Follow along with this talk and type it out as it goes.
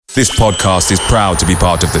This podcast is proud to be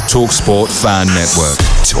part of the TalkSport Fan Network.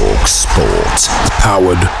 TalkSport.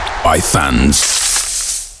 Powered by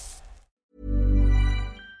fans.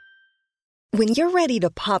 When you're ready to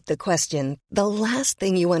pop the question, the last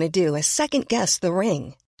thing you want to do is second-guess the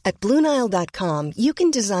ring. At BlueNile.com, you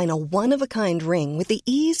can design a one-of-a-kind ring with the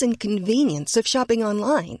ease and convenience of shopping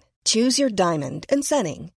online. Choose your diamond and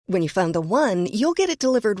setting. When you find the one, you'll get it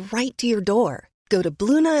delivered right to your door. Go to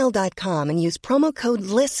BlueNile.com and use promo code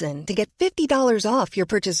LISTEN to get $50 off your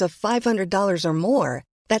purchase of $500 or more.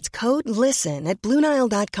 That's code LISTEN at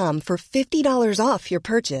BlueNile.com for $50 off your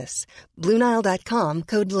purchase. BlueNile.com,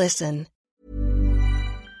 code LISTEN.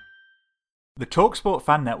 The TalkSport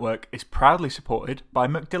Fan Network is proudly supported by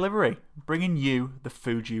McDelivery, bringing you the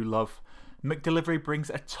food you love. McDelivery brings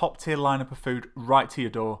a top-tier lineup of food right to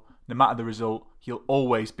your door. No matter the result, you'll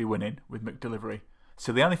always be winning with McDelivery.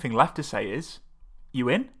 So the only thing left to say is, you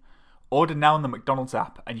in? Order now on the McDonald's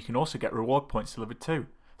app, and you can also get reward points delivered too.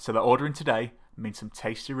 So that ordering today means some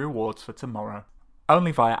tasty rewards for tomorrow.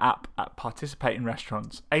 Only via app at participating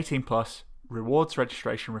restaurants. 18 plus. Rewards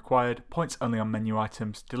registration required. Points only on menu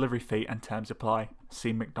items. Delivery fee and terms apply.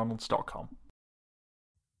 See mcdonalds.com.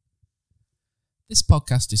 This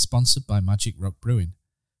podcast is sponsored by Magic Rock Brewing.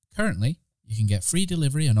 Currently, you can get free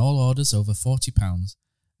delivery on all orders over £40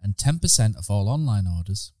 and 10% of all online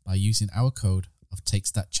orders by using our code of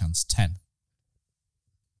TakesThatChance10.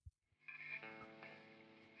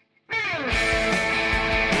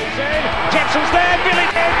 Jepson's there, Billy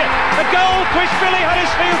in! A goal, Chris Billy,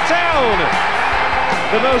 Huddersfield Town!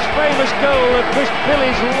 The most famous goal of Chris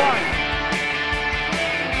Billy's life.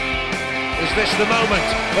 Is this the moment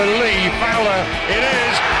for Lee Fowler? It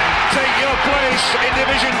is! Take your place in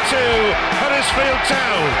Division 2, Huddersfield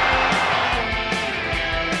Town!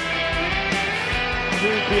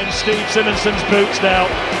 And Steve Simonson's boots now.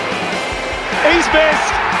 He's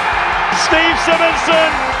missed! Steve Simonson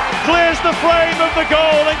clears the frame of the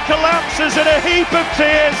goal and collapses in a heap of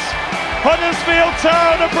tears. Huddersfield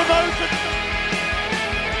Town are promoted.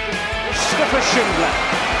 Mustafa Schindler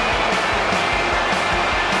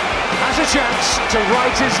has a chance to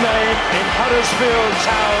write his name in Huddersfield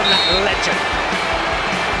Town legend.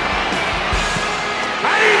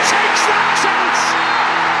 And he takes that chance!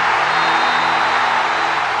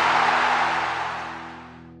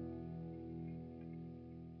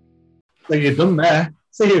 So you've done there.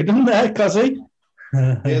 Cozzy.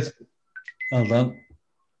 Yes. Well done.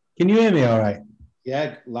 Can you hear me all right?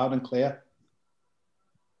 Yeah, loud and clear.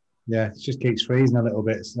 Yeah, it just keeps freezing a little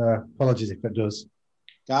bit, so apologies if it does.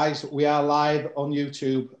 Guys, we are live on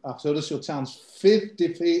YouTube after Huddersfield Town's 5th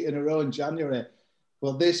defeat in a row in January.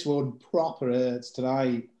 But this one proper hurts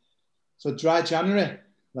tonight. So dry January,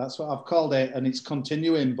 that's what I've called it, and it's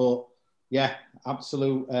continuing. But yeah,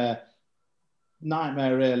 absolute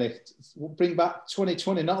nightmare, really. We'll bring back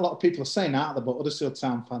 2020. Not a lot of people are saying that, but Huddersfield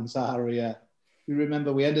Town fans are. You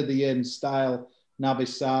remember we ended the year in style. Naby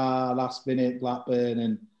Sarr, last minute, Blackburn,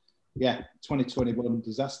 and yeah, 2021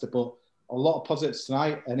 disaster. But a lot of positives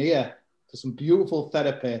tonight. And here, for some beautiful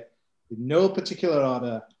therapy, in no particular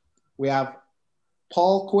order, we have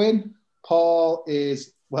Paul Quinn. Paul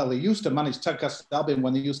is, well, he used to manage Tadcaster Albion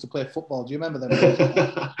when he used to play football. Do you remember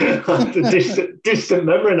The distant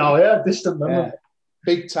memory now, yeah. Distant memory.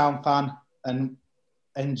 Big Town fan and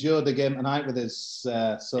enjoyed the game tonight with us.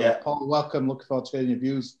 Paul, welcome. Looking forward to hearing your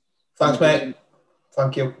views. Thanks, mate.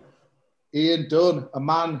 Thank you. Ian Dunn, a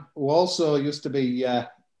man who also used to be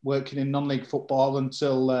working in non-league football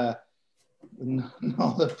until the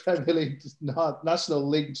Premier League, National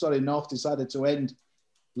League, North decided to end.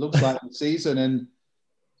 Looks like the season. And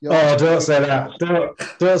don't say that.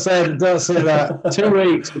 Don't say that. 2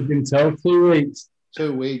 weeks, we've been told. 2 weeks.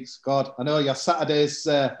 2 weeks. God, I know your Saturdays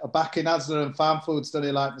are back in Asda and Farm Foods, don't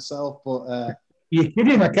you, like myself? But you're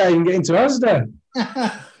kidding? I can't even get into Asda.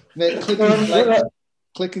 Mate, click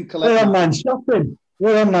and collect. We're online shopping.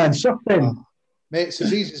 Oh, mate, it's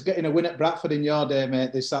as easy as getting a win at Bradford in your day,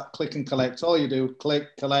 mate. This that click and collect. All you do,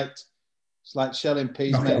 click, collect. It's like shelling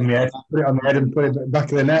peas, mate. Put it on my head and put it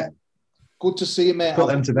back of the net. Good to see you, mate. Put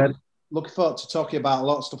them to bed. Looking forward to talking about a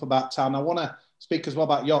lot of stuff about town. I want to speak as well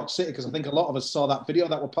about York City because I think a lot of us saw that video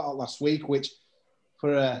that we put out last week, which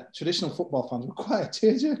for traditional football fans were quite a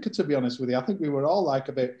tearjerker, to be honest with you. I think we were all like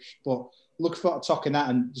a bit, but looking forward to talking that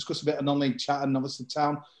and discuss a bit of non-league chat and obviously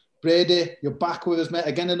town. Brady, you're back with us, mate.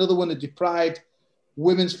 Again, another one, a deprived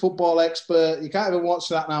women's football expert. You can't even watch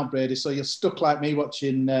that now, Brady, so you're stuck like me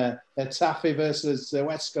watching Taffy versus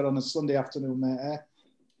Wesker on a Sunday afternoon, mate.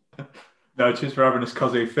 No, cheers for having us,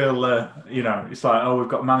 Cozzy. Phil, it's like, we've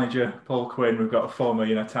got manager Paul Quinn, we've got a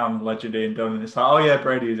former, Town legend Ian Dunn, and it's like, oh yeah,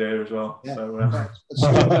 Brady's here as well. Yeah. So, we've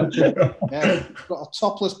got a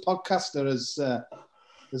topless podcaster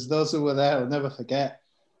as those who were there will never forget.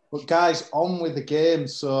 But guys, on with the game.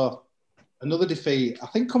 So another defeat. I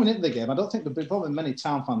think coming into the game, I don't think there'd be probably many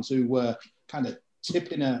Town fans who were kind of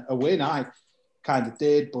tipping a win. I kind of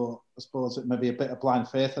did, but I suppose it may be a bit of blind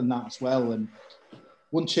faith in that as well. And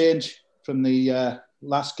one change from the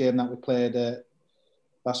last game that we played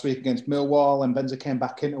last week against Millwall, and Benza came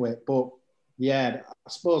back into it. But yeah, I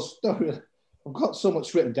suppose I've got so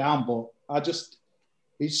much written down, but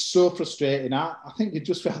he's so frustrating. I think you'd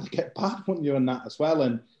just rather get bad, wouldn't you, on that as well?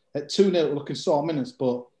 And at 2-0, looking so minutes,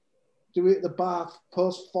 but do we hit the bar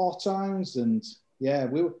post 4 times? And yeah,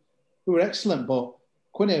 we were excellent. But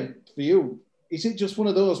Quinny, for you, is it just one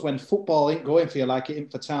of those when football ain't going for you like it ain't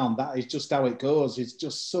for Town? That is just how it goes. It's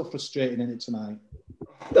just so frustrating in it tonight.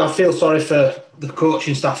 I feel sorry for the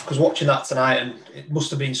coaching staff because watching that tonight, and it must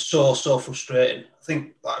have been so frustrating. I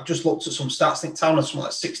think I've just looked at some stats. I think Town had something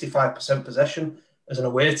like 65% possession as an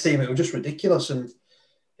away team. It was just ridiculous, and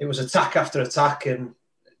it was attack after attack, and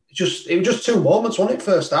it was just 2 moments, wasn't it?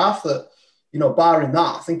 First half that, barring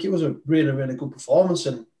that, I think it was a really, really good performance.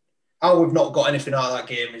 And how we've not got anything out of that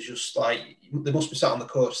game is just like, they must be sat on the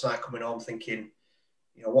coach tonight coming home thinking,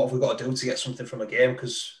 what have we got to do to get something from a game?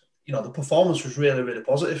 Because, the performance was really, really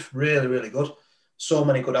positive, really, really good. So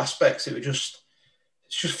many good aspects. It's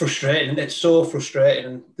just frustrating. It's so frustrating.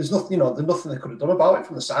 And there's nothing, there's nothing they could have done about it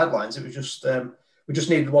from the sidelines. It was just, we just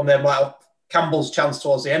needed one there, like Campbell's chance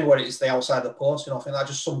towards the end where it's the outside the post. I think that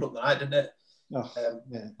just summed up the night, didn't it?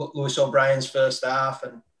 Yeah. But Lewis O'Brien's first half,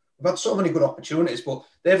 and we've had so many good opportunities, but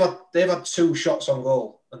they've had 2 shots on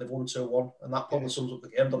goal and they've won 2-1, and that probably sums up the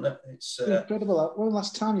game, doesn't it? It's incredible. When the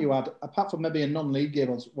last time you had, apart from maybe a non-league game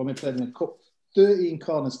when we played in the cup, 13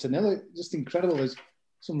 corners to nil. Just incredible. There's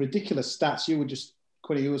some ridiculous stats.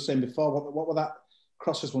 Quinny, you were saying before, what were that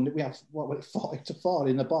crosses one? Did we have 40-4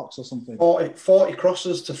 in the box or something? 40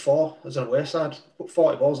 crosses to 4 as an away side. Put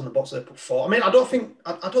 40 balls in the box, they put 4. I mean, I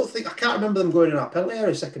can't remember them going in our penalty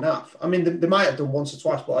area second half. I mean, they might have done once or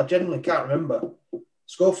twice, but I genuinely can't remember.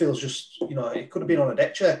 Schofield's just, it could have been on a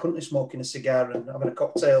deck chair, couldn't he, smoking a cigar and having a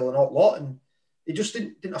cocktail and all lot, and he just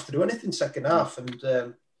didn't have to do anything second half. And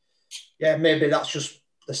maybe that's just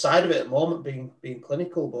the side of it at the moment, being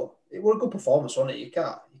clinical, but it was a good performance, wasn't it? You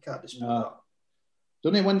can't dispute that.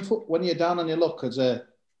 Don't you, when you're down on your luck as a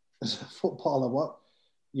footballer,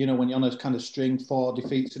 when you're on a kind of string 4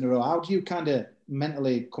 defeats in a row, how do you kind of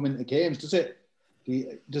mentally come into games? Does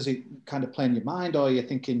it kind of play in your mind, or are you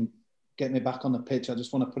thinking, get me back on the pitch, I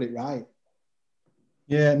just want to put it right?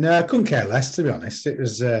 Yeah, no, I couldn't care less, to be honest. It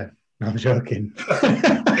was, I'm joking.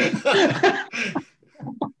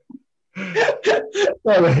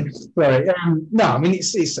 Sorry. No, I mean,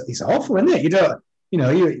 it's awful, isn't it? You don't,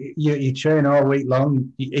 you train all week long,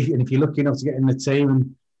 and if you're lucky enough to get in the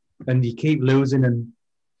team and you keep losing, and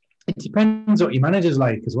it depends what your manager's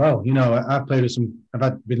like as well. I've played with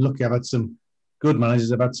been lucky, I've had some good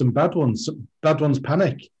managers, I've had some bad ones. Some bad ones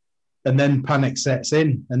panic, and then panic sets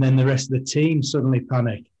in, and then the rest of the team suddenly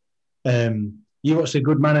panic. You watch the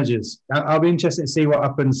good managers. I'll be interested to see what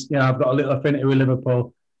happens. I've got a little affinity with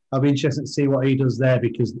Liverpool. I'll be interested to see what he does there,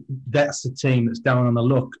 because that's the team that's down on the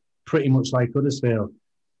luck, pretty much like Huddersfield.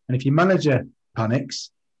 And if your manager panics,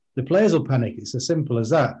 the players will panic. It's as simple as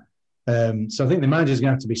that. So I think the manager's going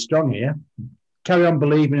to have to be strong here. Carry on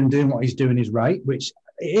believing and doing what he's doing is right, which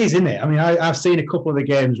it is, isn't it? I mean, I've seen a couple of the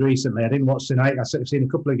games recently. I didn't watch tonight. I've seen a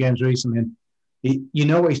couple of games recently. And you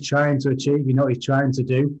know what he's trying to achieve. You know what he's trying to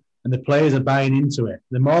do. And the players are buying into it.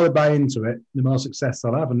 The more they buy into it, the more success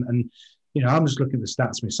they'll have. And I'm just looking at the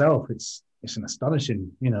stats myself. It's an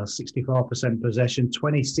astonishing, 64% possession,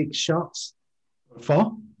 26 shots,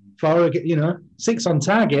 4, 6 on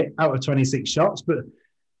target out of 26 shots, but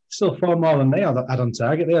still 4 more than they had on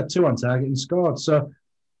target. They had 2 on target and scored. So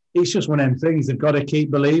it's just one of them things. They've got to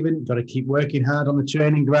keep believing, got to keep working hard on the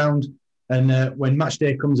training ground. And when match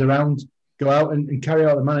day comes around, go out and carry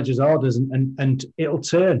out the manager's orders, and it'll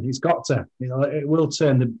turn. It's got to. It will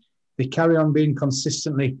turn. They carry on being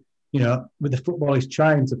consistently, with the football he's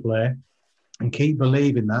trying to play, and keep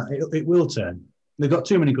believing that it will turn. They've got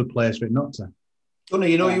too many good players for it not to. Gunnar,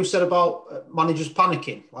 you said about managers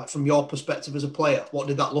panicking. Like, from your perspective as a player, what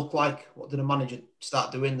did that look like? What did a manager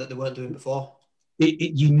start doing that they weren't doing before?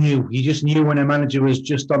 You just knew when a manager was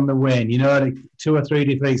just on the wane. 2 or 3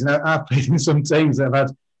 defeats. And I've played in some teams that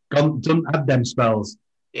have had them spells.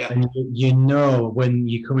 Yeah. And when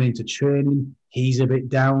you're coming into training, he's a bit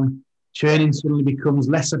down. Training suddenly becomes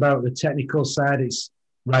less about the technical side. It's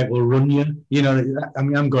right, we'll run you. You know, I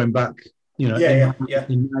mean, I'm going back, you know,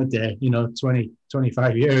 in my day, you know, 20,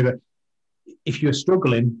 25 years. But if you're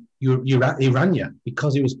struggling, he ran you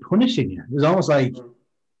because he was punishing you. It was almost like,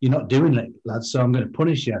 you're not doing it, lads, so I'm going to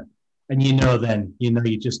punish you. And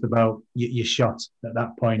you're just about, you're shot at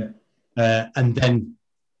that point. And then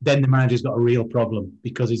the manager's got a real problem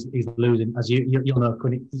because he's losing. As you'll know,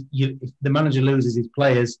 if the manager loses his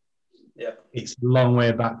players, it's a long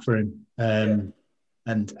way back for him. And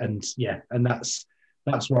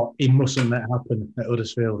that's what he mustn't let happen at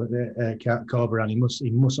Huddersfield, at Corberán.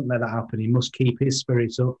 He mustn't let that happen. He must keep his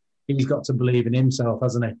spirits up. He's got to believe in himself,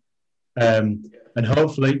 hasn't he? And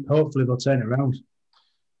hopefully they'll turn it around.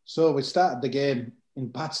 So we started the game in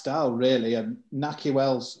bad style, really, and Nahki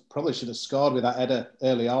Wells probably should have scored with that header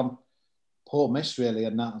early on. Poor miss, really,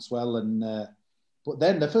 and that as well. And but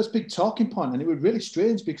then the first big talking point, and it was really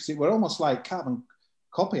strange because it were almost like carbon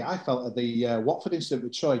copy, I felt, of the Watford incident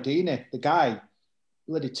with Troy Deeney, the guy,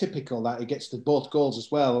 bloody typical that he gets to both goals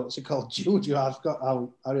as well. What's it called? Juju, I forgot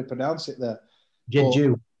how you pronounce it there.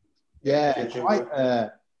 Juju. Yeah,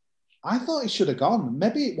 quite... I thought he should have gone.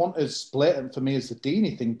 Maybe it wasn't as blatant for me as the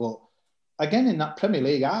Deeney thing, but again, in that Premier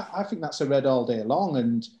League, I think that's a red all day long.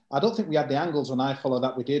 And I don't think we had the angles on iFollow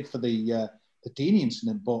that we did for the Deeney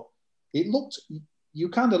incident, but it looked, you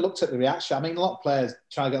kind of looked at the reaction. I mean, a lot of players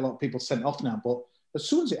try to get a lot of people sent off now, but as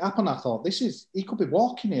soon as it happened, I thought, he could be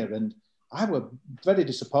walking here. And I was very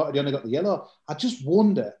disappointed he only got the yellow. I just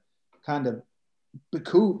wonder, kind of,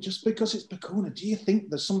 just because it's Bacuna, do you think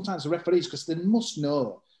that sometimes the referees, because they must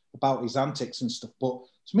know about his antics and stuff, but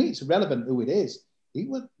to me it's irrelevant who it is. He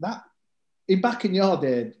was that back in your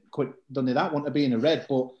day, that wouldn't have been a red,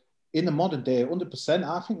 but in the modern day, 100%,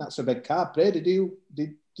 I think that's a red card. Bray, did you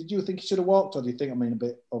think he should have walked, or do you think I'm a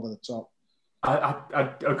bit over the top? I've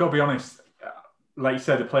got to be honest. Like you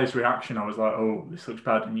said, the player's reaction, I was like, "Oh, this looks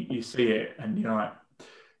bad," and you see it, and you're like,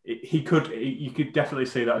 you could definitely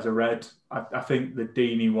see that as a red. I think the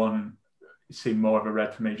Deeney one seemed more of a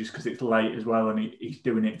red for me just because it's late as well, and he's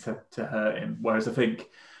doing it to hurt him. Whereas I think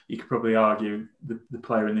you could probably argue the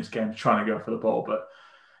player in this game is trying to go for the ball. But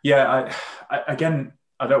yeah, I don't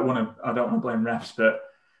want to blame refs, but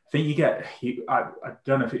I think I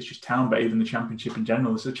don't know if it's just Town, but even the Championship in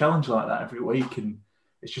general, there's a challenge like that every week, and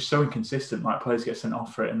it's just so inconsistent. Like, players get sent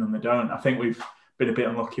off for it and then they don't. I think we've been a bit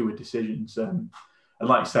unlucky with decisions. And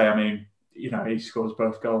like you say, I mean, you know, he scores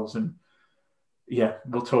both goals, and yeah,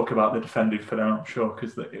 we'll talk about the defending for them, I'm sure,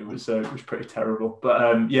 because it was pretty terrible.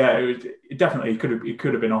 But yeah, it definitely could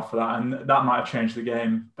have been off for that, and that might have changed the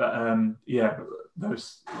game. But yeah,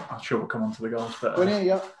 those, I'm sure we'll come on to the goals. But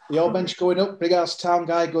your bench going up, big ass Town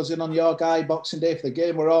guy goes in on your guy Boxing Day for the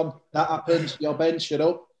game we're on. That happens. Your bench, shut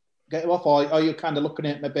up, get him off, or are you kind of looking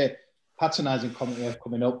at maybe patronising commentary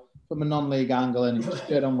coming up from a non-league angle and just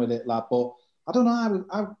get on with it, lad? But I don't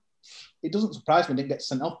know. It doesn't surprise me he didn't get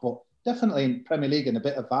sent off, but definitely in Premier League and a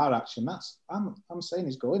bit of VAR action. I'm saying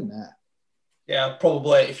he's going there. Yeah,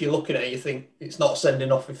 probably. If you're looking at it, you think it's not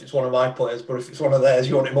sending off if it's one of my players, but if it's one of theirs,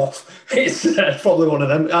 you want him off. It's probably one of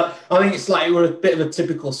them. I think it's like we're a bit of a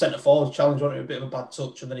typical centre forward challenge, wasn't it? A bit of a bad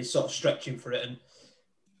touch, and then he's sort of stretching for it. And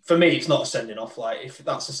for me, it's not a sending off. Like, if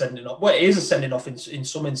that's a sending off, well, it is a sending off in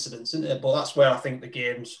some incidents, isn't it? But that's where I think the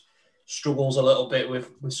game's struggles a little bit with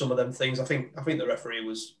some of them things. I think the referee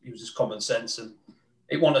was just common sense, and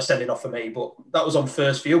it wasn't a sending off for me, but that was on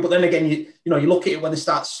first view. But then again, you look at it when they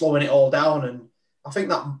start slowing it all down, and I think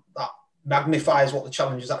that magnifies what the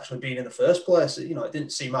challenge has actually been in the first place. You know, it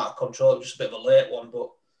didn't seem out of control; it was just a bit of a late one, but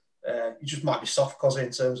you just might be soft, cause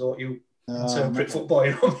in terms of what you interpret football.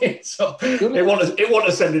 You know what I mean? So it wasn't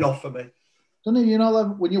a sending off for me. Don't you know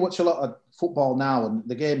when you watch a lot of football now and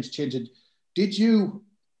the game's changing?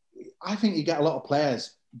 I think you get a lot of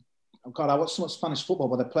players. God, I watch so much Spanish football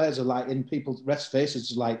where the players are like in people's refs'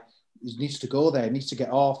 faces, like, he needs to go there, he needs to get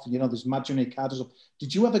off. You know, there's imaginary cards.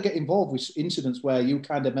 Did you ever get involved with incidents where you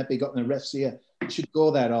kind of maybe got in a ref's ear, you should go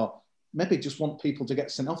there, or maybe just want people to get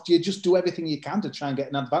sent off? Do you just do everything you can to try and get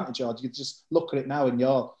an advantage, or do you just look at it now in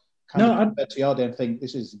your compared to your day and think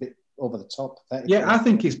this is a bit over the top? Yeah, I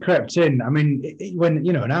think it's crept in. I mean,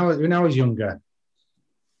 when I was younger,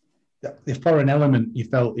 the foreign element, you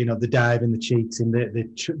felt, the dive and the cheating,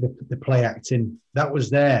 the play acting, that was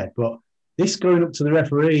there. But this going up to the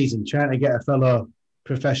referees and trying to get a fellow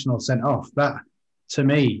professional sent off, that, to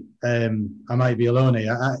me, I might be alone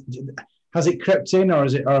here. Has it crept in, or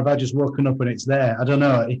have I just woken up and it's there? I don't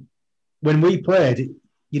know. When we played,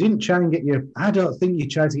 you didn't try and I don't think you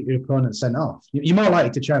tried to get your opponent sent off. You're more likely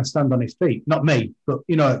to try and stand on his feet. Not me, but,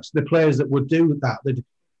 it's the players that would do that.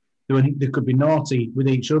 They could be naughty with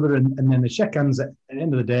each other and then they shake hands at the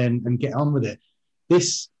end of the day and get on with it.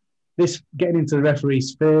 this getting into the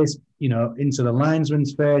referee's face, into the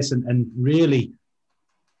linesman's face, and really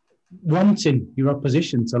wanting your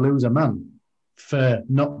opposition to lose a man for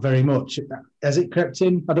not very much. Has it crept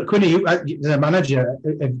in? Quinny, you, as a manager,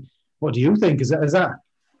 what do you think? Is that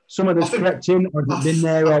some of this crept in, or has it been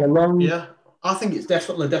there all along? Yeah, I think it's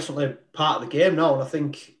definitely part of the game now, and I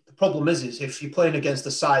think the problem is if you're playing against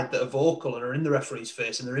a side that are vocal and are in the referee's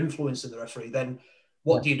face and they're influencing the referee, then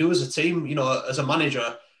what do you do as a team? As a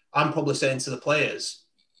manager, I'm probably saying to the players,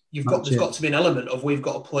 there's got to be an element of we've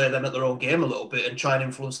got to play them at their own game a little bit and try and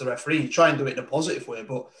influence the referee. You try and do it in a positive way,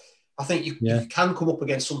 but I think you can come up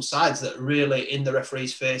against some sides that are really in the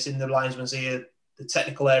referee's face, in the linesman's ear, the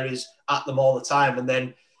technical areas at them all the time, and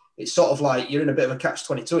then it's sort of like you're in a bit of a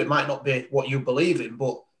catch-22. It might not be what you believe in,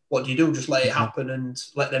 but what do you do? Just let it happen and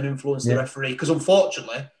let them influence the referee? Because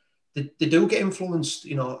unfortunately, they do get influenced,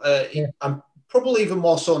 and probably even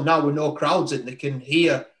more so now with no crowds in. They can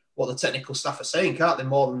hear what the technical staff are saying, can't they?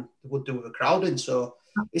 More than they would do with a crowd in. So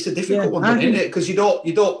it's a difficult one, isn't it? Because you don't.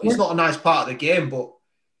 It's not a nice part of the game, but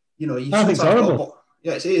you think it's horrible.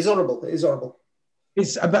 It is horrible. It is horrible.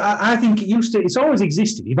 But I think it's always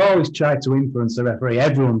existed. You've always tried to influence the referee.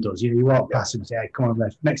 Everyone does. You walk past him and say, hey, come on,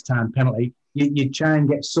 ref, next time, penalty. You try and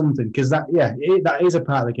get something, because that is a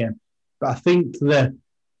part of the game. But I think that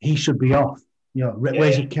he should be off.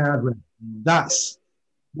 Where's your card, ref?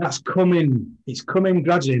 That's coming. It's coming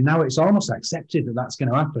gradually. Now it's almost accepted that that's going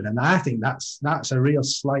to happen. And I think that's a real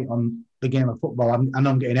slight on the game of football.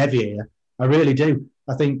 I'm getting heavy here. I really do.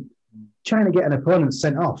 I think trying to get an opponent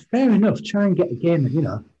sent off, fair enough. Try and get a game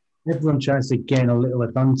that, everyone tries to gain a little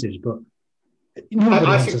advantage, but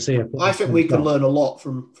I think we can learn a lot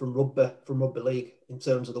from rugby league in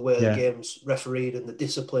terms of the way the game's refereed and the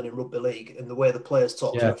discipline in rugby league and the way the players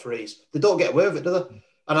talk to referees. They don't get away with it, do they?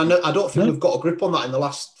 And I don't think we've got a grip on that in the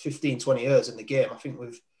last 15, 20 years in the game. I think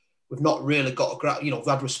we've not really got a grip. We've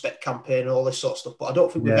had respect campaign and all this sort of stuff, but I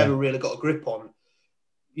don't think we've ever really got a grip on.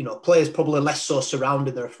 Players probably less so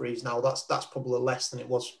surrounding the referees now. That's probably less than it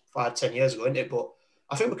was 5, 10 years ago, isn't it? But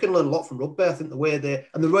I think we can learn a lot from rugby. I think the way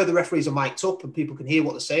the referees are mic'd up and people can hear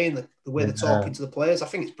what they're saying, the way they're talking to the players, I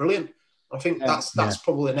think it's brilliant. I think that's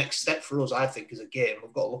probably the next step for us, I think, as a game.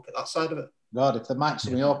 We've got to look at that side of it. God, if they mic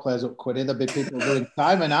some of your players up, Quiddy, there'd be people doing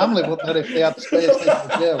time in Hamlet, wouldn't there, if they had space in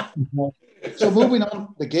the jail? So moving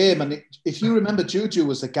on the game, and if you remember, Juju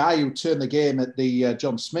was the guy who turned the game at the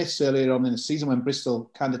John Smiths earlier on in the season when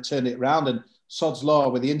Bristol kind of turned it around, and Sod's Law,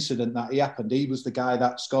 with the incident that happened, he was the guy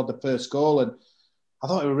that scored the first goal, and I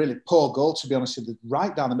thought it was a really poor goal, to be honest with you,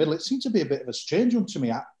 right down the middle. It seemed to be a bit of a strange one to me.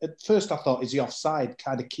 At first I thought, is he offside?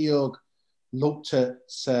 Kind of Keogh looked at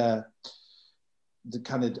the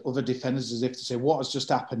kind of other defenders as if to say, what has just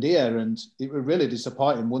happened here? And it was really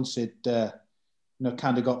disappointing once it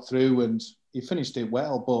kind of got through, and he finished it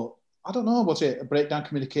well. But I don't know, was it a breakdown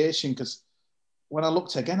communication? Because when I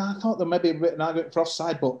looked again, I thought there may be an argument for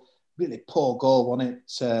offside, but really poor goal, wasn't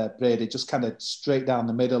it, Brady? Just kind of straight down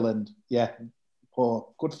the middle, and poor.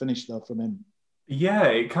 Good finish though from him. Yeah,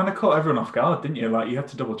 it kind of caught everyone off guard, didn't you? Like, you had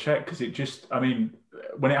to double check, because it just, when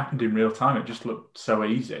it happened in real time, it just looked so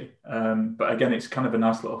easy. But again, it's kind of a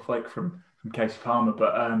nice little flake from Casey Palmer.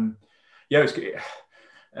 But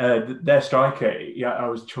it's their striker. I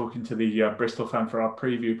was talking to the Bristol fan for our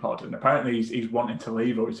preview pod, and apparently he's wanting to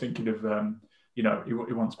leave, or he's thinking of, he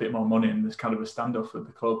wants a bit more money, and there's kind of a standoff with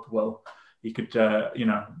the club. Well, he could,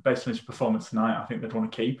 based on his performance tonight, I think they'd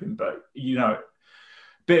want to keep him. But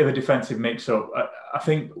bit of a defensive mix-up. I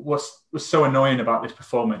think what's so annoying about this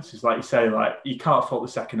performance is, like you say, like, you can't fault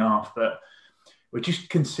the second half, but we just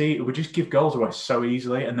give goals away so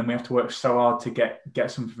easily, and then we have to work so hard to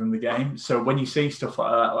get something from the game. So when you see stuff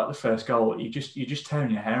like that, like the first goal, you're just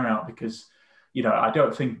tearing your hair out, because I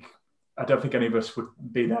don't think any of us would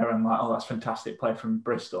be there and like, oh, that's fantastic play from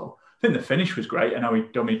Bristol. I think the finish was great. I know he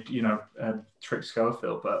dummied, tricked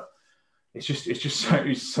Schofield, but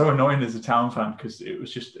it's so annoying as a Town fan, because it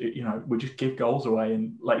was just, we just give goals away.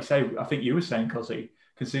 And like you say, I think you were saying, Cozzy,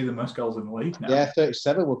 can see the most goals in the league now. Yeah,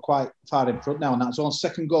 37. We're quite far in front now, and that's on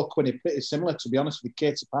second goal. Quinny, pretty similar, to be honest, with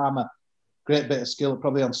Katie Palmer. Great bit of skill,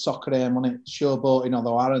 probably on soccer aim, on it, showboating,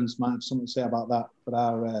 although Aaron's might have something to say about that for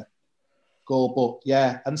our goal. But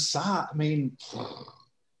and Sarr,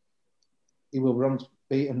 he will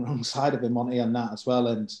beaten wrong side of him, on and that as well.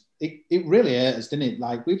 And it really hurt us, didn't it?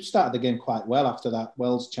 Like, we've started the game quite well after that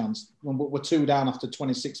Wells chance. We're 2 down after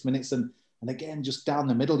 26 minutes, and again, just down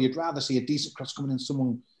the middle. You'd rather see a decent cross coming in,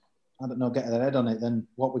 someone, I don't know, get their head on it, than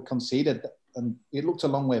what we conceded. And it looked a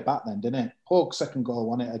long way back then, didn't it? Poor second goal,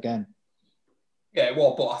 wasn't it, again? Yeah,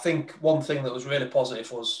 well, but I think one thing that was really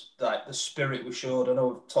positive was like the spirit we showed. I know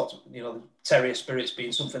we've talked, the terrier spirit's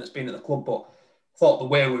been something that's been in the club, but I thought the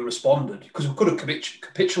way we responded, because we could have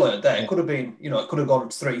capitulated there. It could have been, it could have gone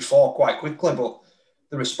 3-4 quite quickly, but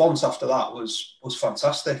the response after that was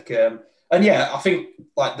fantastic. And yeah, I think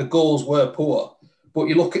like the goals were poor, but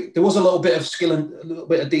you look at, there was a little bit of skill and a little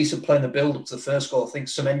bit of decent play in the build up to the first goal. I think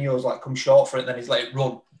Semenyo's like come short for it, then he's let it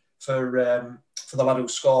run for the lad who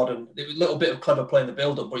scored, and it was a little bit of clever play in the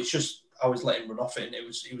build up, but it's just I was letting him run off it, and it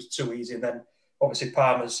was too easy. And then obviously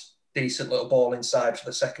Palmer's decent little ball inside for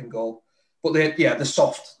the second goal. But the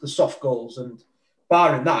soft goals, and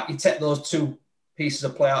barring that, you take those two pieces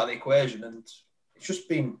of play out of the equation, and it's just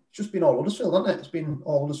been all Huddersfield, hasn't it? It's been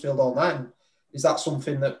all Huddersfield all night. And is that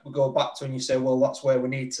something that we go back to and you say, well, that's where we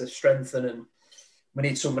need to strengthen, and we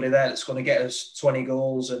need somebody there that's going to get us 20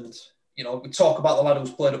 goals? And we talk about the lad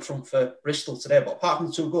who's played up front for Bristol today, but apart from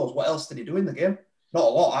the 2 goals, what else did he do in the game? Not a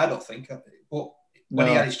lot, I don't think. But when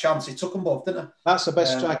he had his chance, he took them both, didn't he? That's the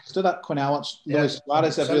best strikers to do that, Quinn. I watch Luis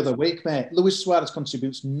Suarez every other week, mate. Luis Suarez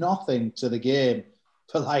contributes nothing to the game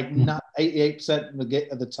for like 88%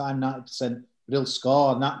 of the time, 90%, but he'll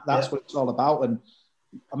score, and that's what it's all about. And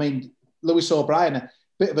I mean, Lewis O'Brien, a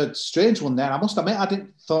bit of a strange one there. I must admit, I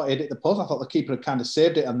didn't thought he'd hit the post. I thought the keeper had kind of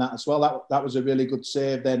saved it on that as well. That was a really good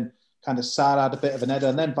save. Then kind of Sarr had a bit of an header,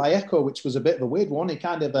 and then Vallejo, which was a bit of a weird one. He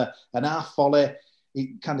kind of an half volley.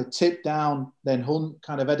 He kind of tipped down, then Hunt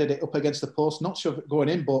kind of headed it up against the post. Not sure if it going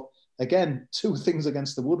in, but again, 2 things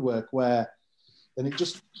against the woodwork and it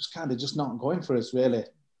just kind of just not going for us, really.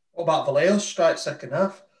 What about Vallejo's strike second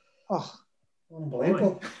half? Oh,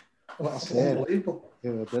 unbelievable. Unbelievable. They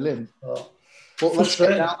were brilliant. Oh. But let's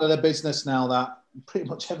get down to the business now that pretty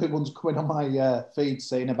much everyone's coming on my feed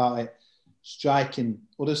saying about it.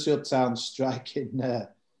 Huddersfield Town striking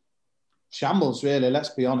shambles, really, let's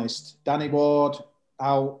be honest. Danny Ward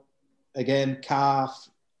out again, calf.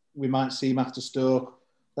 We might see him after Stoke.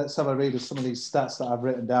 Let's have a read of some of these stats that I've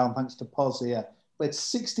written down, thanks to Poz here. Played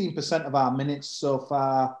 16% of our minutes so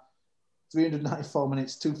far, 394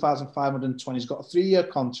 minutes, 2,520. He's got a 3-year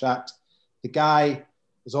contract. The guy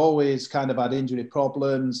has always kind of had injury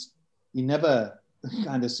problems. He never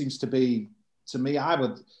kind of seems to be, to me,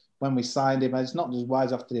 when we signed him, it's not just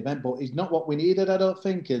wise after the event, but he's not what we needed, I don't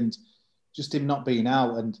think. And just him not being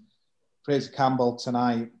out. And Fraser Campbell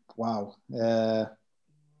tonight, wow.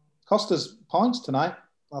 Cost us points tonight,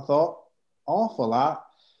 I thought. Awful that.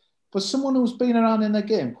 But someone who's been around in the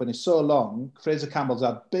game, Quinn, is so long, Fraser Campbell's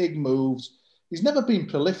had big moves. He's never been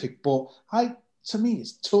prolific, but to me,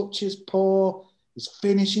 his touch is poor, his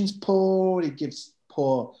finishing's poor, he gives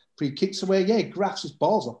poor free kicks away. Yeah, he grafts his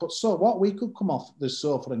balls off, but so what? We could come off the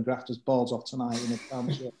sofa and graft his balls off tonight in a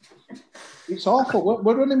championship. It's awful.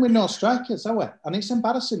 We're running with no strikers, are we? And it's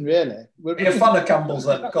embarrassing, really. You're a fan of Campbell's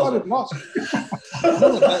then?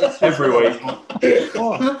 Every week.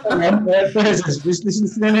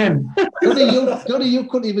 Listening in. Duddy, you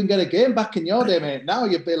couldn't even get a game back in your day, mate. Now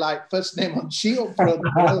you'd be like first name on sheet up front.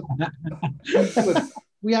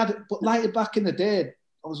 We had, but like back in the day,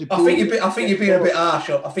 I think you're being a bit harsh.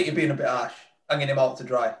 I think you're being a bit harsh, hanging him out to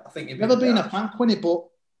dry. I think you've never been a fan, Quinny, but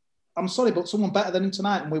I'm sorry, but someone better than him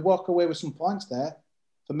tonight, and we walk away with some points there.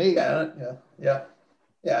 For me, yeah.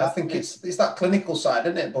 I think it's that clinical side,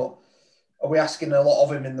 isn't it? But are we asking a lot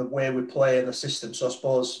of him in the way we play in the system? So I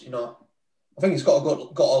suppose I think he's got a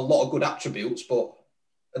lot of good attributes, but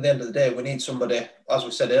at the end of the day, we need somebody, as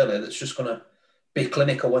we said earlier, that's just going to be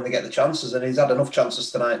clinical when they get the chances, and he's had enough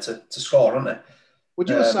chances tonight to score, hasn't he? Would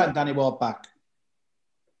you have signed Danny Ward back?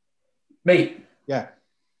 Me? Yeah.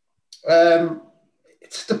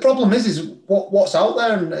 The problem is what's out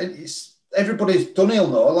there, and it's everybody's done. He'll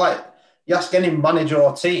know. Like you ask any manager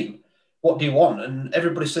or team, what do you want? And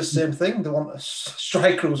everybody says the same thing. They want a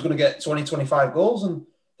striker who's going to get 20, 25 goals, and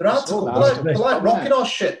they're hard to come by. They're like rocking our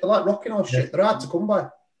shit. They're hard to come by.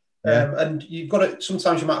 And you've got to.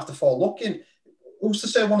 Sometimes you might have to fall looking. Who's to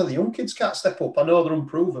say one of the young kids can't step up? I know they're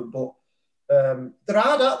unproven, but. They're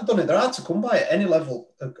hard to come by at any level.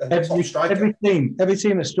 Every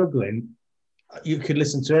team that's struggling, you could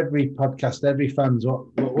listen to every podcast, every fans.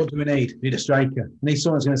 What do we need? We need a striker. We need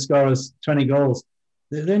someone who's going to score us 20 goals.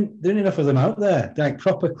 There aren't enough of them out there. They're like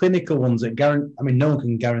proper clinical ones that guarantee. I mean, no one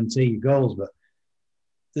can guarantee goals, but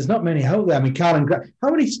there's not many out there. I mean, how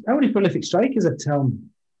many prolific strikers have Town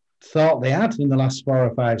thought they had in the last 4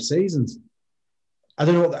 or 5 seasons? I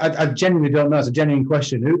don't know. I genuinely don't know. It's a genuine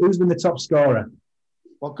question. Who's been the top scorer?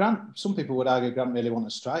 Well, Grant. Some people would argue Grant really wanted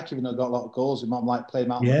to strike, even though he got a lot of goals. He might like played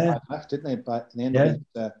him out on the right left, didn't he? But in the end of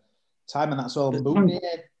his time, and that's all. Mooney,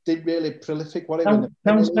 did really prolific.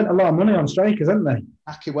 Town spent a lot of money on strikers, haven't they?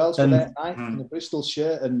 Aki Wells for that night in the Bristol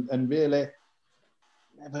shirt and really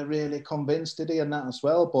never really convinced, did he, and that as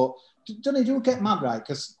well. But don't you get mad, right?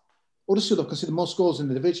 Because Huddersfield have conceded the most goals in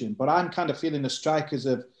the division, but I'm kind of feeling the strikers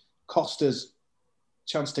have cost us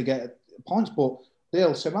chance to get points. But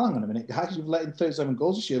they'll say, well, hang on a minute, guys, you've let in 37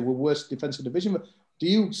 goals this year. We're worst defensive division. But do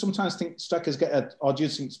you sometimes think strikers get or do you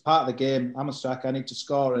think it's part of the game? I'm a striker, I need to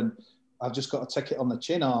score, and I've just got to take it on the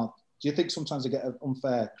chin. Or do you think sometimes they get an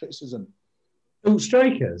unfair criticism? Oh,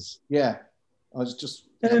 strikers? Yeah. I was just...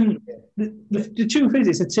 the truth is,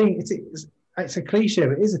 it's a team. It's a cliche,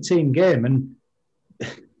 but it is a team game. And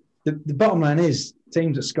the bottom line is,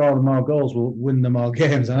 teams that score the more goals will win the more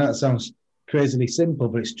games. I know that sounds crazily simple,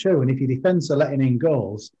 but it's true. And if your defence are letting in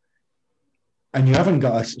goals and you haven't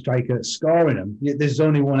got a striker that's scoring them, there's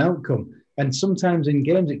only one outcome. And sometimes in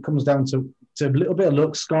games, it comes down to a little bit of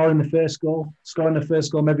luck, scoring the first goal,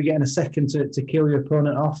 maybe getting a second to kill your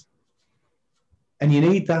opponent off. And you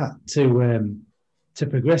need that to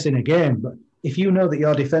progress in a game. But if you know that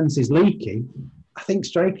your defence is leaky, I think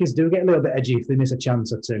strikers do get a little bit edgy if they miss a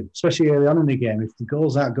chance or two, especially early on in the game. If the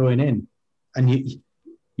goals aren't going in, and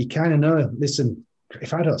you kind of know, listen,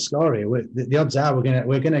 if I don't score here, the odds are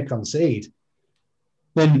we're gonna concede.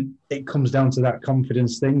 Then it comes down to that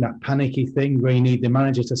confidence thing, that panicky thing, where you need the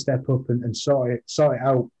manager to step up and sort it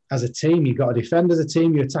out as a team. You've got to defend as a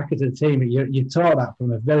team, you attack as a team. You're taught that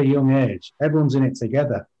from a very young age. Everyone's in it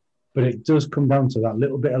together. But it does come down to that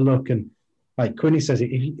little bit of luck. And like Quinny says,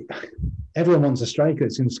 everyone wants a striker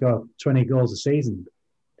that's going to score 20 goals a season.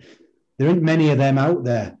 There aren't many of them out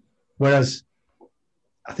there. Whereas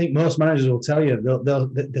I think most managers will tell you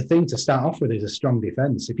the thing to start off with is a strong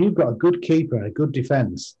defence. If you've got a good keeper and a good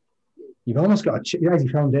defence, you've almost got there's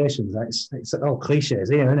your foundations. It's all cliches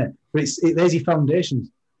here, isn't it? But there's your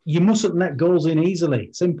foundations. You mustn't let goals in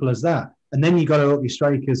easily. Simple as that. And then you've got to hope your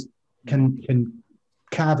strikers can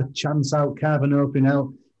carve a chance out, carve an opening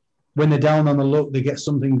out. When they're down on the luck, they get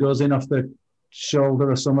something goes in off the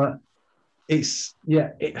shoulder or something.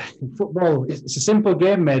 Football, it's a simple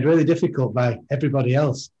game made really difficult by everybody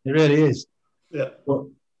else. It really is. Yeah. But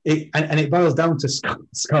it boils down to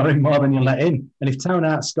scoring more than you let in. And if Town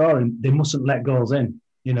aren't scoring, they mustn't let goals in.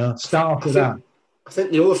 Start off with that. I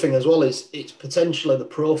think the other thing as well is it's potentially the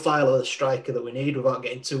profile of the striker that we need without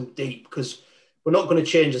getting too deep, because we're not going to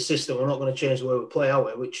change the system. We're not going to change the way we play our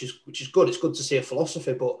way, which is good. It's good to see a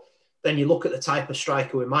philosophy, but then you look at the type of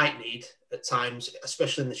striker we might need at times,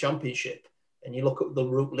 especially in the Championship, and you look at the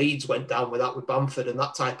route Leeds went down with Bamford and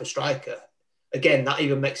that type of striker. Again, that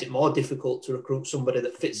even makes it more difficult to recruit somebody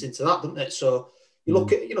that fits into that, doesn't it? So you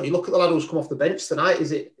look at the lad who's come off the bench tonight.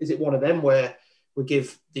 Is it one of them where we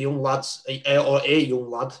give the young lads or a young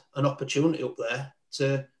lad an opportunity up there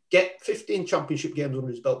to get 15 Championship games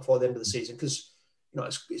under his belt before the end of the season? Because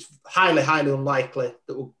it's highly, highly unlikely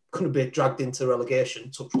that we're going to be dragged into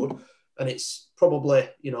relegation, touch wood, and it's probably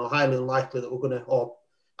highly unlikely that we're going to, or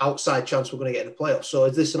outside chance we're going to get in the playoffs. So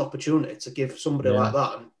is this an opportunity to give somebody like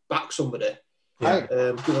that and back somebody? Give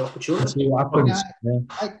an opportunity. See what happens.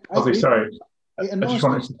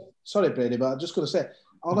 Sorry, Brady, but I'm just going to say,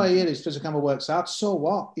 all I hear is Physical works hard. So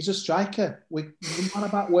what? He's a striker. We're not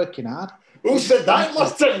about working hard. Who said that in the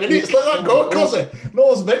last 10 minutes? Let that go, Cozzy. No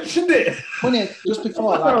one's mentioned it. Funny, just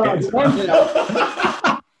before that.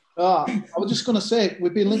 I was just going to say,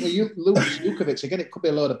 we've been linked with Lukas Jukovic. Again, it could be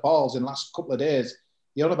a load of balls in the last couple of days.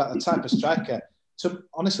 You're on about the type of striker. So,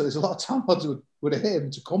 honestly, there's a lot of time would hate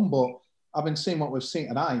him to come, but I've been seeing what we've seen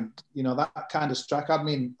tonight. That kind of striker. I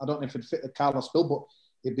mean, I don't know if it'd fit the Carlos bill, but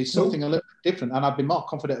it'd be something a little bit different. And I'd be more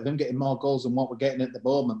confident of him getting more goals than what we're getting at the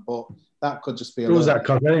moment. But that could just be Who was that,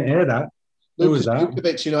 Cos? I didn't hear that. Who was that?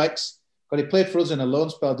 Jukovic, but he played for us in a loan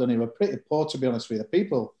spell, didn't he? We're pretty poor, to be honest with you.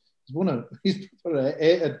 People, he's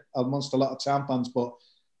hated amongst a lot of Town fans, but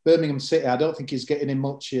Birmingham City, I don't think he's getting in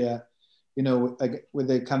much with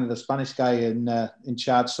the kind of the Spanish guy in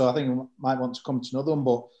charge. So I think we might want to come to another one.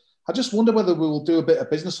 But I just wonder whether we will do a bit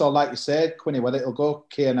of business, or like you said, Quinny, whether it'll go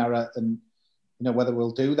Kieran and whether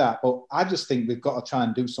we'll do that. But I just think we've got to try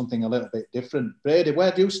and do something a little bit different. Brady,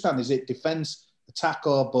 where do you stand? Is it defence, attack,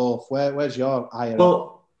 or both? Where's your eye?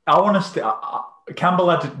 Well, I want to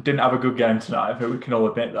Campbell didn't have a good game tonight. I think we can all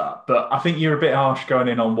admit that. But I think you're a bit harsh going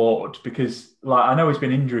in on Ward, because I know he's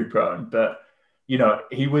been injury prone, but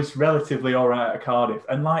he was relatively all right at Cardiff.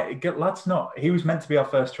 And he was meant to be our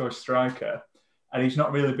first choice striker, and he's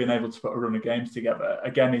not really been able to put a run of games together.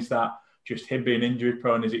 Again, is that just him being injury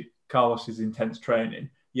prone? Is it Carlos's intense training?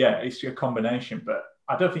 Yeah, it's a combination, but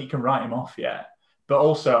I don't think you can write him off yet. But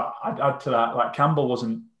also, I'd add to that, Campbell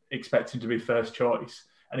wasn't expected to be first choice,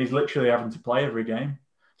 and he's literally having to play every game.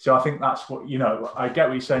 So I think that's what, I get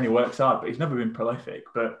what you're saying, he works hard, but he's never been prolific.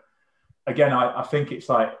 But again, I think it's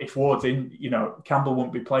like, if Ward's in, Campbell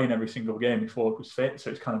wouldn't be playing every single game if Ward was fit. So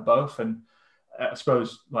it's kind of both. And I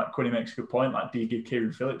suppose, like Quinny makes a good point, like, do you give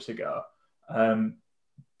Kieran Phillips a go?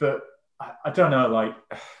 But I don't know, like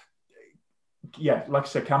I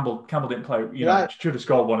said, Campbell didn't play, should have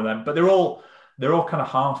scored one of them. But they're all kind of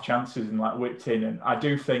half chances and like whipped in. And I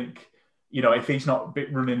do think, if he's not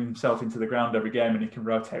running himself into the ground every game and he can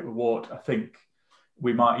rotate with Ward, I think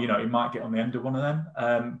we might, he might get on the end of one of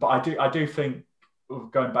them. But I do think,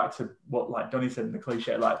 going back to what like Donny said in the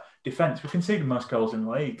cliche, like defence, we conceded most goals in the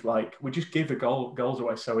league. Like, we just give the goals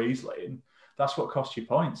away so easily, and that's what costs you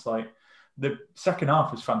points. Like, the second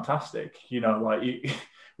half was fantastic. We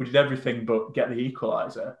did everything but get the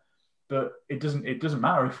equaliser. But it doesn't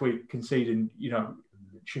matter if we concede in,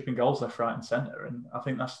 chipping goals left, right, and centre. And I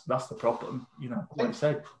think that's the problem. Like you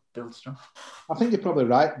said, build strong. I think you're probably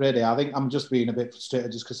right, Brady. I think I'm just being a bit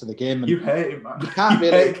frustrated just because of the game. And you hate him, man. You can't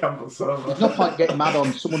really. Hate Campbell so much. There's no point getting mad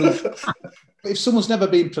on someone who's. If someone's never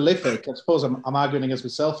been prolific, I suppose I'm arguing against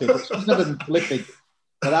myself here. But if someone's never been prolific,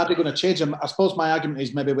 they're hardly going to change them. I suppose my argument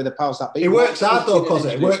is maybe with the powers that be. He works hard though,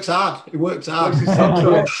 Cosy. He works hard. And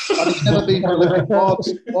he's never been prolific.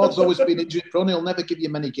 Ward's always been injury prone. He'll never give you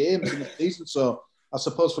many games in the season. So I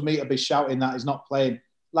suppose for me to be shouting that he's not playing,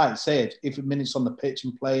 like I said, if minutes on the pitch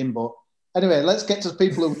and playing. But anyway, let's get to the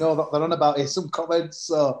people who know that they're on about it. Some comments.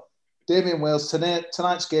 So Damien Wales,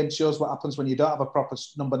 tonight's game shows what happens when you don't have a proper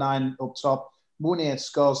number 9 up top. Mounier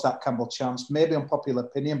scores that Campbell chance. Maybe unpopular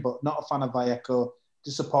opinion, but not a fan of Vallejo.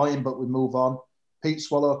 Disappointing, but we move on. Pete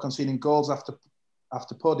Swallow conceding goals after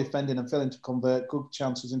poor defending and failing to convert good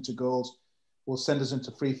chances into goals will send us into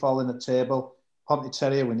free fall in the table.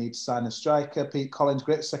 Ponte-Terrier, we need to sign a striker. Pete Collins,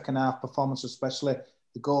 great second half performance especially.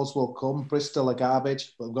 The goals will come. Bristol are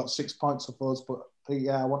garbage, but we've got 6 points of us. But Pete,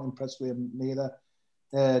 I wasn't impressed with him neither.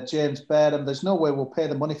 James Baird, there's no way we'll pay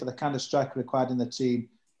the money for the kind of striker required in the team.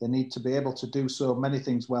 They need to be able to do so many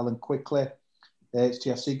things well and quickly.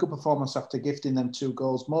 HTFC, good performance after gifting them 2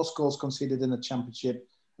 goals. Most goals conceded in the Championship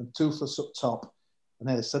and toothless up top. I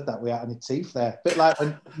nearly said that without any teeth there. A bit like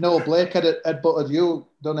when Noel Blake had headbutted you,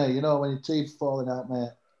 don't he? When your teeth falling out, mate.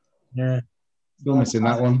 Yeah, still missing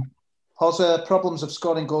that one. Pozza, problems of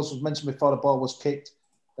scoring goals was mentioned before the ball was kicked,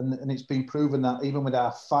 and it's been proven that even with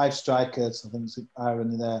our 5 strikers, I think it's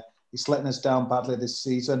irony there, he's letting us down badly this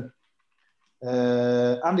season.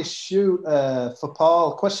 Andy Shoot for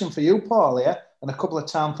Paul. Question for you, Paul, yeah? And a couple of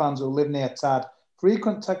town fans who live near Tad.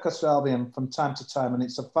 Frequent Tedcastle Albion from time to time, and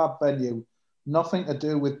it's a fab venue. Nothing to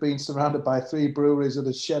do with being surrounded by 3 breweries that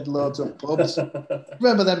have shed loads of pubs.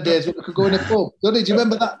 Remember them days when we could go in a pub? Don't you? Do you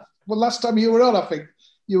remember that? Well, last time you were on, I think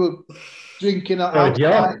you were drinking out.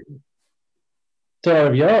 Tour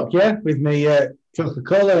of York, yeah, with me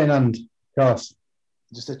Coca-Cola in hand, of course.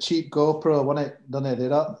 Just a cheap GoPro, wasn't it? Don't it?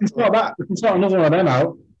 It's not that. We can sort another one of them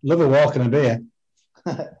out. Love a walk and a beer.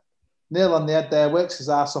 Nail on the head there. Works his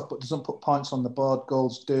ass off, but doesn't put points on the board.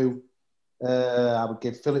 Goals do. I would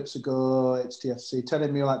give Phillips a go. HTFC.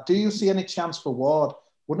 Telling me like, do you see any chance for Ward?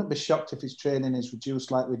 Wouldn't be shocked if his training is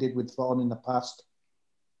reduced like we did with Vaughan in the past.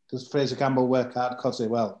 Does Fraser Campbell work hard?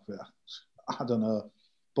 Well, I don't know.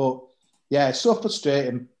 But yeah, it's so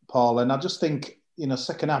frustrating, Paul. And I just think,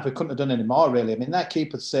 second half, we couldn't have done any more, really. I mean, that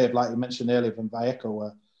keeper's save, like you mentioned earlier, from Vallejo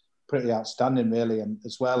were pretty outstanding, really, and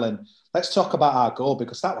as well. And let's talk about our goal,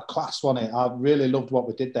 because that was class, wasn't it? I really loved what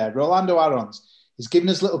we did there. Rolando Arons, he's given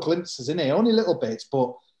us little glimpses, isn't he? Only little bits,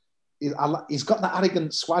 but he's got that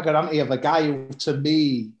arrogant swagger, hasn't he, of a guy who, to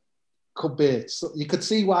me, could be... So you could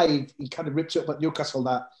see why he kind of ripped up at Newcastle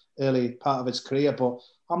that early part of his career, but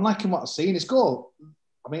I'm liking what I've seen. His goal,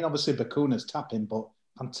 I mean, obviously Bacuna's tapping, but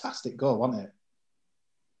fantastic goal, wasn't it?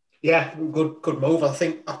 Yeah, good move. I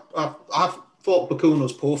think I've thought Bacuna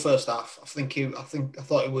was poor first half. I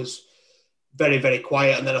thought it was very, very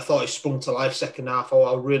quiet, and then I thought he sprung to life second half. I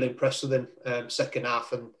was really impressed with him second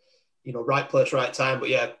half, and right place, right time. But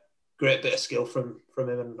yeah, great bit of skill from him.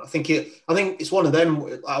 And I think it's one of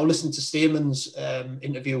them. I listened to Stearman's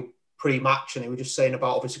interview pre-match, and he was just saying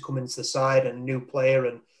about obviously coming to the side and a new player,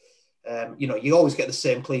 and you always get the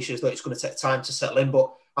same cliches that it's going to take time to settle in,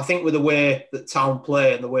 but I think with the way that Town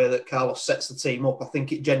play and the way that Carlos sets the team up, I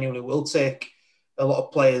think it genuinely will take a lot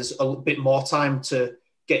of players a bit more time to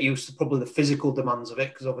get used to probably the physical demands of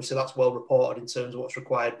it, because obviously that's well reported in terms of what's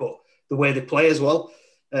required, but the way they play as well.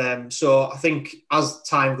 So I think as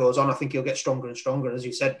time goes on, I think he'll get stronger and stronger. And as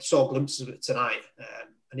you said, saw glimpses of it tonight.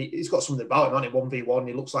 And he's got something about him, hasn't he? 1v1,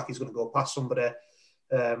 he looks like he's going to go past somebody.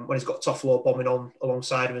 When he's got Toffolo bombing on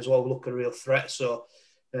alongside him as well, look a real threat. So,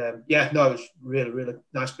 it was really, really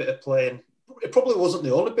nice bit of play. And it probably wasn't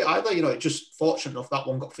the only bit either. You know, it just fortunate enough that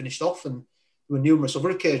one got finished off, and there were numerous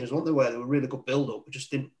other occasions, weren't there, where there were really good build-up. We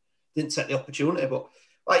just didn't take the opportunity. But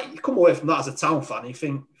like, you come away from that as a Town fan, and you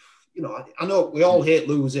think, you know, I know we all hate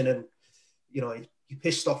losing, and you know, you're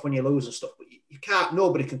pissed off when you lose and stuff, but you can't.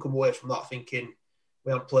 Nobody can come away from that thinking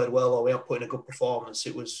we haven't played well or we haven't put in a good performance.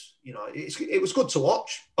 It was, you know, it was good to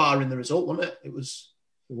watch, barring the result, wasn't it? It was.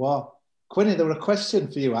 Wow. Quinny, there was a question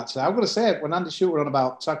for you, actually. I'm going to say it, when Andy Shute were on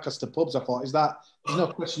about Tadcaster pubs, I thought, there's no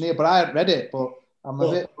question here, but I hadn't read it, but I'm a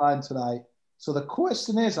bit blind tonight. So the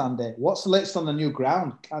question is, Andy, what's the latest on the new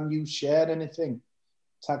ground? Can you share anything?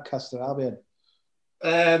 Tadcaster Albion.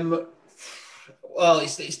 Well,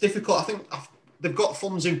 it's difficult. I think they've got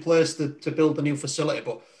funds in place to build a new facility,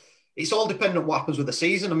 but it's all dependent on what happens with the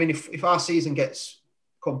season. I mean, if our season gets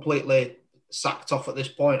completely sacked off at this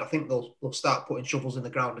point, I think they'll start putting shovels in the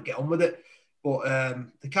ground and get on with it. But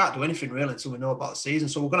they can't do anything really until we know about the season.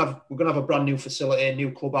 So we're gonna have a brand new facility,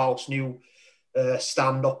 new clubhouse, new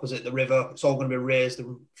stand opposite the river. It's all going to be raised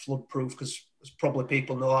and flood proof, because as probably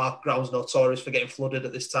people know, our ground's notorious for getting flooded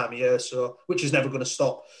at this time of year. So which is never going to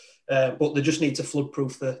stop. But they just need to flood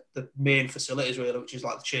proof the main facilities really, which is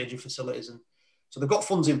like the changing facilities. And so they've got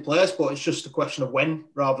funds in place, but it's just a question of when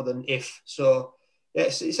rather than if. So yeah,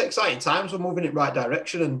 it's exciting times. We're moving in the right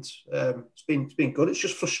direction, and it's been good. It's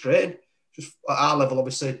just frustrating. Just at our level,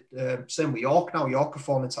 obviously, same with York now. York are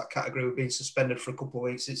falling into that category. We've been suspended for a couple of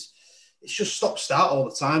weeks. It's just stop-start all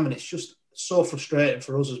the time, and it's just so frustrating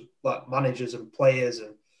for us as like managers and players,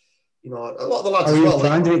 and you know, a lot of the lads as well.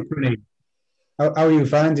 How are you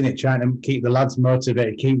finding it, trying to keep the lads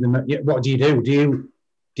motivated, keep them? What do you do?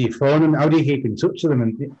 Do you phone them? How do you keep in touch with them?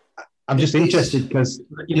 And I'm just interested because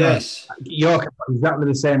York have exactly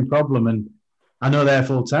the same problem, and I know they're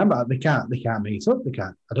full time, but they can't meet up. They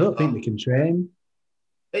can't. I don't think they can train.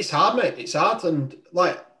 It's hard, mate. It's hard, and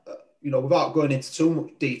like you know, without going into too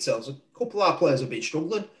much details, a couple of our players have been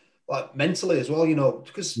struggling, like mentally as well. You know,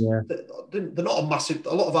 because they're not on massive.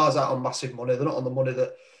 A lot of ours aren't on massive money. They're not on the money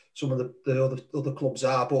that some of the other clubs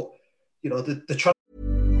are, but you know, they're trying.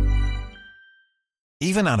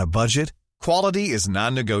 Even on a budget, quality is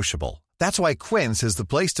non-negotiable. That's why Quince is the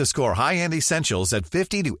place to score high-end essentials at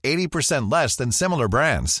 50 to 80% less than similar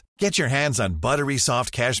brands. Get your hands on buttery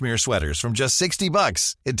soft cashmere sweaters from just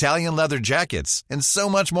 $60, Italian leather jackets, and so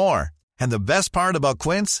much more. And the best part about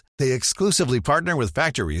Quince, they exclusively partner with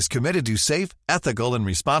factories committed to safe, ethical, and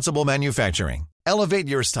responsible manufacturing. Elevate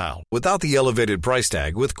your style without the elevated price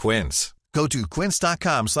tag with Quince. Go to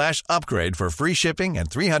quince.com/upgrade for free shipping and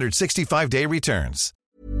 365-day returns.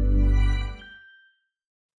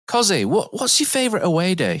 Cozzy, what's your favourite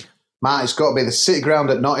away day? Matt, it's got to be the City Ground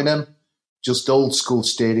at Nottingham. Just old school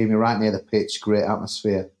stadium, you're right near the pitch, great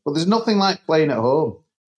atmosphere. But there's nothing like playing at home.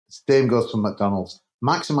 The same goes for McDonald's.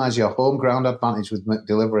 Maximise your home ground advantage with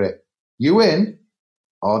McDelivery. You in?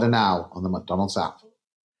 Order now on the McDonald's app.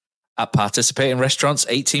 At participating restaurants,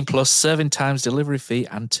 18 plus, serving times, delivery fee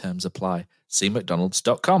and terms apply. See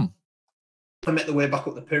mcdonalds.com. To make the way back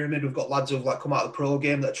up the pyramid, we've got lads who've like come out of the pro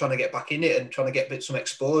game that are trying to get back in it and trying to get some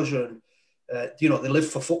exposure, and you know, they live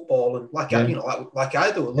for football, and like I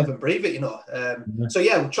do, live and breathe it, you know. So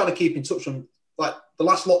yeah, we're trying to keep in touch. And like the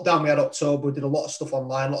last lockdown we had October, we did a lot of stuff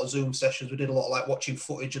online, a lot of Zoom sessions. We did a lot of like watching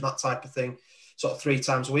footage and that type of thing, sort of 3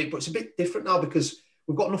 times a week. But it's a bit different now because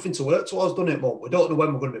we've got nothing to work towards, done it more. We don't know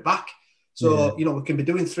when we're going to be back. So you know, we can be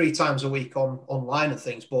doing 3 times a week online and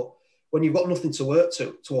things, but when you've got nothing to work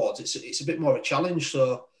towards, it's a bit more a challenge.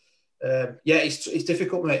 So, it's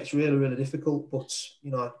difficult, mate. It's really, really difficult. But,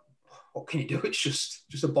 you know, what can you do? It's just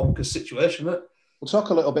a bonkers situation, isn't it? We'll talk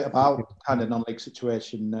a little bit about kind of non-league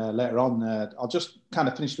situation later on. I'll just kind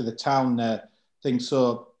of finish with the Town thing.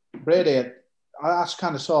 So, Brady, I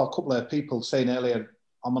kind of saw a couple of people saying earlier,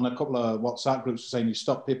 I'm on a couple of WhatsApp groups saying you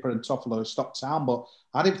stopped Pippa and Toffolo, stopped Town. But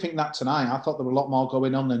I didn't think that tonight. I thought there were a lot more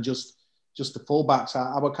going on than just the fullbacks.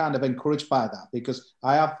 I was kind of encouraged by that because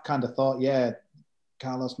I have kind of thought,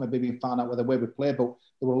 Carlos maybe been found out with the way we play, but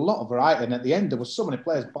there were a lot of variety. And at the end, there were so many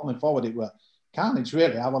players bombing forward. It were carnage,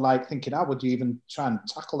 really. I was like thinking, how would you even try and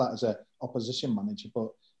tackle that as an opposition manager? But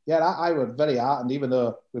yeah, I was very heartened, even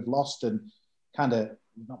though we've lost and kind of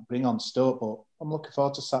not bring on Stoke. But I'm looking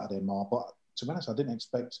forward to Saturday more. But to be honest, I didn't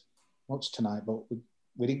expect much tonight, but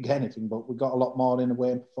we didn't get anything, but we got a lot more in the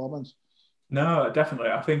way in performance. No, definitely.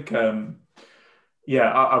 I think,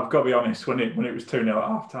 I've got to be honest. When it was 2-0 at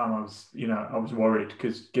half time, I was worried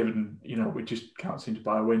because given, we just can't seem to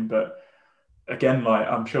buy a win. But again, like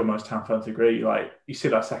I'm sure most Town fans agree, like you see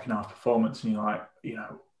that second half performance and you're like,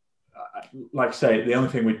 like I say, the only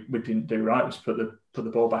thing we didn't do right was put the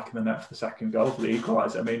ball back in the net for the second goal for the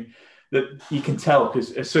equaliser. I mean, that you can tell,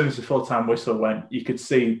 because as soon as the full-time whistle went, you could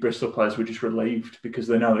see Bristol players were just relieved because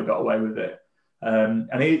they know they got away with it. And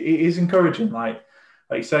it is encouraging. Like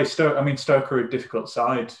you say, Stoke are a difficult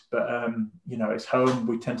side, but it's home.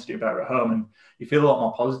 We tend to do better at home, and you feel a lot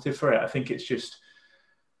more positive for it. I think it's just,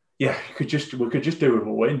 we could just do with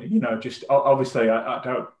a win. Just obviously, I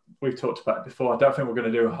don't. We've talked about it before. I don't think we're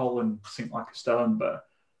going to do a hole and sink like a stone, but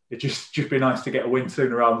it just be nice to get a win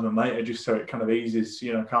sooner rather than later, just so it kind of eases,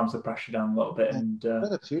 calms the pressure down a little bit. And I've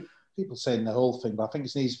heard a few people saying the whole thing, but I think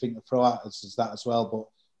it's an easy thing to throw out as that as well. But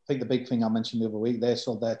I think the big thing I mentioned the other week, they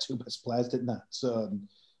sold their 2 best players, didn't they? So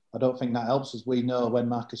I don't think that helps, as we know when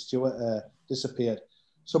Marcus Stewart disappeared.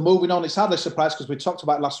 So moving on, it's hardly a surprise because we talked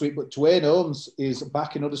about it last week, but Dwayne Holmes is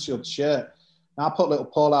back in Huddersfield's shirt. Now, I put a little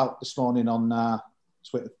poll out this morning on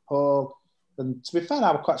Twitter poll, and to be fair,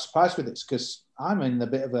 I was quite surprised with this because I'm in a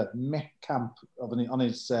bit of a meh camp on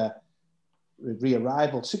his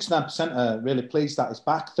re-arrival. 69% are really pleased that he's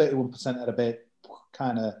back. 31% are a bit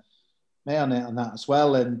kind of meh on that as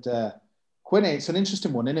well. And Quinny, it's an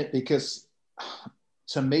interesting one, isn't it? Because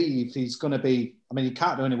to me, if he's going to be, he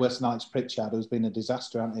can't do any worse than Alex Pritchard, who's been a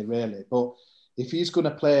disaster, hasn't he, really? But if he's going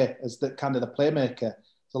to play as the kind of the playmaker,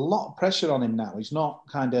 there's a lot of pressure on him now. He's not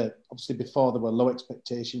kind of, obviously before there were low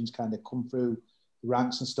expectations kind of come through the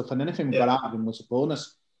ranks and stuff, and anything we got out of him was a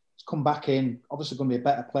bonus. He's come back in, obviously going to be a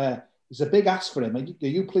better player. It's a big ask for him. Are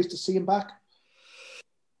you pleased to see him back?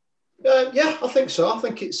 Yeah, I think so. I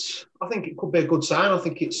think it could be a good sign. I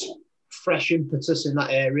think it's fresh impetus in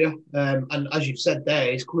that area. And as you've said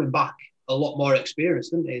there, he's coming back a lot more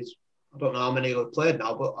experienced, isn't he? I don't know how many he'll have played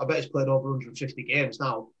now, but I bet he's played over 150 games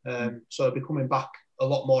now. So he'll be coming back a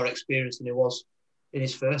lot more experienced than he was in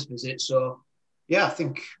his first visit. So, yeah, I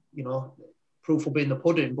think, proof will be in the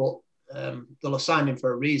pudding, but they'll assign him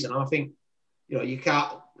for a reason. And I think, you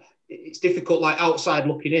can't, it's difficult, like outside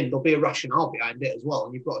looking in, there'll be a rationale behind it as well.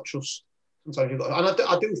 And you've got to trust, sometimes you've got to, and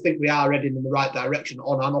I do think we are heading in the right direction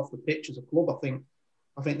on and off the pitch as a club. I think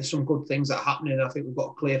there's some good things that are happening. I think we've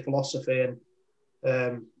got a clear philosophy and,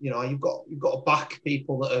 you've got to back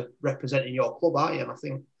people that are representing your club, aren't you? And I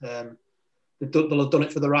think they'll have done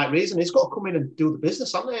it for the right reason. He's got to come in and do the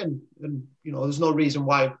business, haven't they? And there's no reason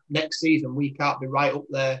why next season we can't be right up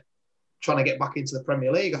there trying to get back into the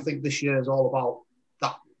Premier League. I think this year is all about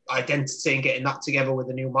that identity and getting that together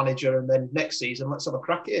with a new manager, and then next season let's have a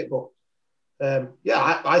crack at it. But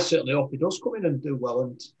I certainly hope he does come in and do well,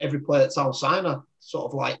 and every player that's on sign, I sort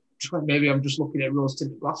of like, maybe I'm just looking at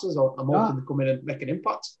rose-tinted glasses, or I'm hoping to come in and make an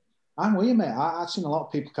impact. I'm with you, mate. I've seen a lot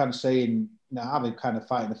of people kind of saying, I've been kind of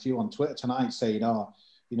fighting a few on Twitter tonight saying,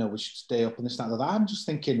 we should stay up and this, that, and that. I'm just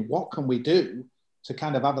thinking, what can we do to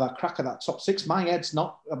kind of have that crack at that top six? My head's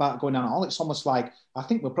not about going down at all. It's almost like, I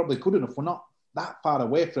think we're probably good enough. We're not that far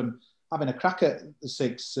away from having a crack at the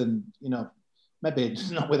six, and, maybe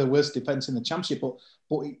not with the worst defence in the Championship,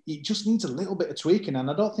 but it just needs a little bit of tweaking, and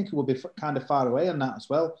I don't think it will be kind of far away on that as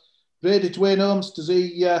well. Brady, Dwayne Holmes, does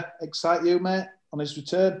he excite you, mate, on his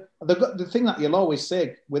return? The thing that you'll always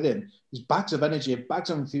say with him is bags of energy, bags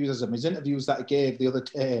of enthusiasm. His interviews that he gave the other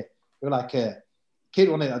day were like a kid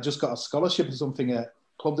on it. I just got a scholarship or something at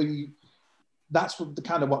club. That's the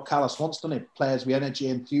kind of what Carlos wants, doesn't it? Players with energy,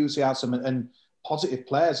 enthusiasm, and positive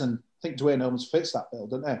players. And I think Dwayne Holmes fits that bill,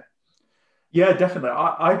 doesn't he? Yeah, definitely.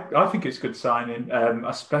 I think it's good signing,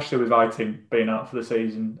 especially with Eiting being out for the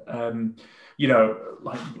season.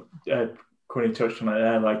 Quinny touched on it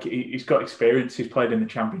there. Like, he's got experience. He's played in the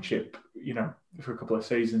Championship, for a couple of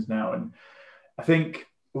seasons now. And I think,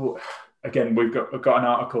 again, we've got an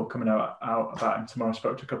article coming out about him tomorrow. I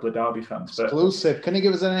spoke to a couple of Derby fans. But exclusive. Can you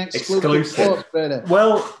give us an exclusive?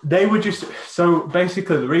 Well, they were just... So,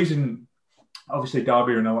 basically, the reason... Obviously,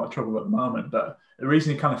 Derby are in a lot of trouble at the moment, but the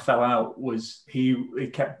reason he kind of fell out was he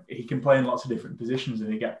can play in lots of different positions,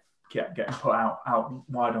 and he kept getting put out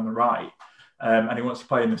wide on the right. And he wants to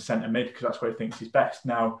play in the centre mid because that's where he thinks he's best.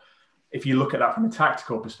 Now, if you look at that from a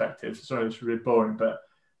tactical perspective, sorry, it's really boring, but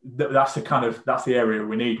that's the area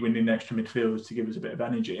we need. We need an extra midfielders to give us a bit of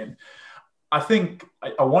energy. And I think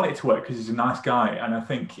I want it to work because he's a nice guy, and I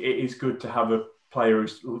think it is good to have a player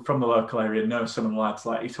who's from the local area, knows some of the lads.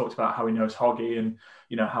 Like, he talked about how he knows Hoggy and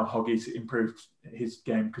how Hoggy's improved his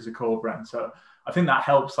game because of Corberán. So I think that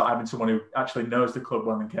helps, like, having someone who actually knows the club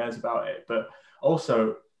well and cares about it. But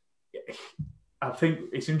also, I think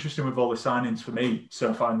it's interesting with all the signings for me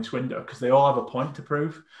so far in this window because they all have a point to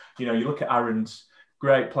prove. You look at Aaron's,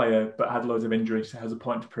 great player, but had loads of injuries, has a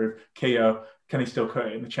point to prove. Keogh, can he still cut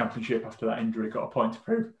it in the Championship after that injury? Got a point to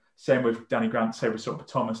prove. Same with Danny Grant, same with Supper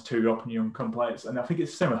Thomas, two up and young players. And I think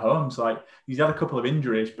it's the same with Holmes. Like, he's had a couple of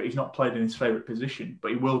injuries, but he's not played in his favourite position,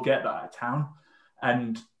 but he will get that at Town.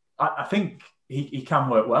 And I think he can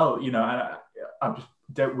work well. You know,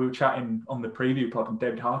 we were chatting on the preview pod, and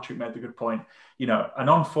David Hartrick made the good point. You know, an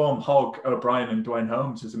on-form Hogg, O'Brien, and Dwayne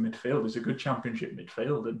Holmes as a midfield is a good championship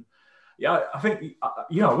midfield. And yeah, I think,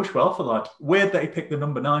 I wish well for that. Weird that he picked the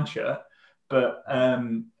number 9 shirt, but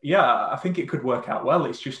I think it could work out well.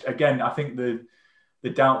 It's just, again, I think the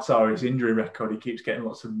doubts are his injury record. He keeps getting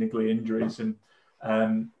lots of niggly injuries, and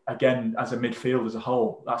again, as a midfield as a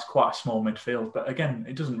whole, that's quite a small midfield. But again,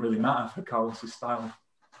 it doesn't really matter for Carlos' style.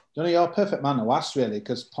 Johnny, you're a perfect man to ask, really,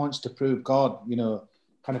 because points to prove God, you know,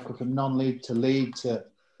 kind of from non-league to league to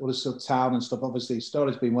Huddersfield Town and stuff. Obviously, his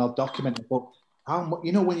story's been well documented, but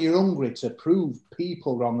you know, when you're hungry to prove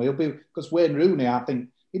people wrong, because Wayne Rooney, I think,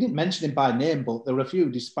 he didn't mention him by name, but there were a few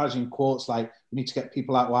disparaging quotes like, we need to get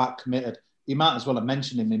people out who aren't committed. He might as well have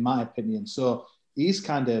mentioned him, in my opinion. So he's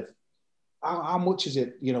kind of, how much is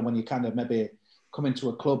it, you know, when you kind of maybe come into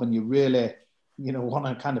a club and you really, you know, want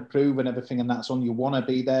to kind of prove and everything, and that's on, you want to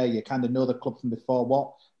be there, you kind of know the club from before.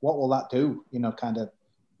 What will that do, you know, kind of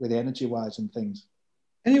with the energy-wise and things?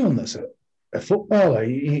 Anyone that's a footballer,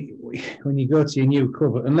 when you go to your new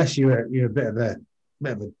club, unless you're a bit of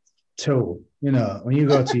a tool, you know, when you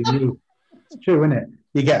go to your new, it's true, isn't it?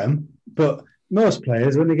 You get them, but most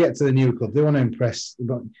players, when they get to the new club, they want to impress.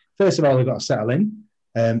 First of all, they've got to settle in.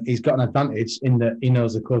 He's got an advantage in that he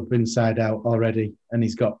knows the club inside out already, and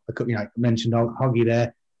he's got, you know, I mentioned Hoggy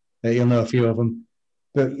there. He'll know a few of them,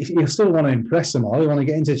 but he'll still want to impress them all. He want to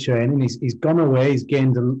get into training. He's gone away. He's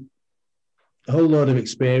gained a whole load of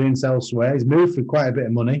experience elsewhere. He's moved for quite a bit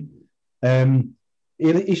of money.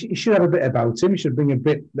 He should have a bit about him. He should bring a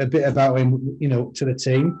bit about him, you know, to the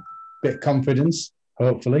team. Bit of confidence,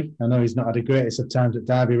 hopefully. I know he's not had the greatest of times at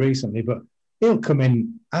Derby recently, but he'll come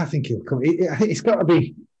in. I think he'll come. It's got to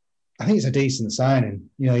be. I think it's a decent signing.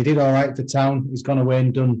 You know, he did all right for Town. He's gone away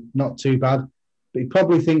and done not too bad, but he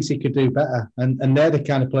probably thinks he could do better. And they're the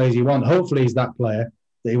kind of players you want. Hopefully, he's that player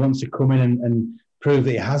that he wants to come in and prove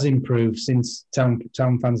that he has improved since Town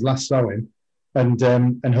fans last saw him,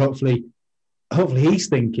 and hopefully he's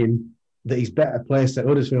thinking that he's better placed at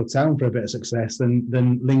Huddersfield Town for a bit of success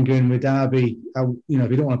than lingering with Derby. You know,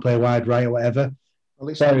 if you don't want to play wide right or whatever.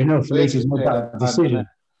 Fair enough. At least he's made that decision.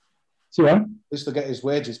 So, at least he'll get his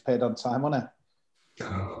wages paid on time, won't he?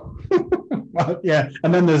 Well, yeah,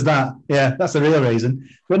 and then there's that. Yeah, that's the real reason.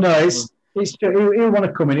 But no, it's he'll want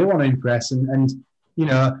to come in, he'll want to impress, and you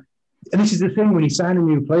know, and this is the thing when you sign a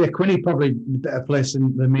new player. Quinny probably better placed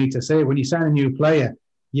than me to say. When you sign a new player,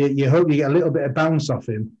 you hope you get a little bit of bounce off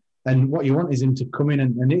him, and what you want is him to come in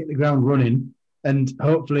and hit the ground running, and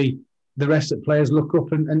hopefully the rest of the players look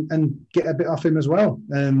up and get a bit off him as well.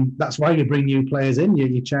 That's why you bring new players in.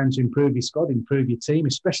 You're trying to improve your squad, improve your team,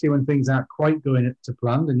 especially when things aren't quite going to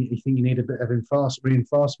plan and you think you need a bit of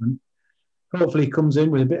reinforcement. Hopefully he comes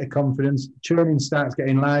in with a bit of confidence, training starts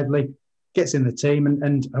getting lively, gets in the team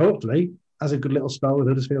and hopefully has a good little spell with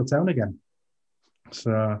Huddersfield Town again.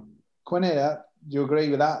 So, Quinny, do you agree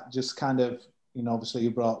with that? Just kind of, you know, obviously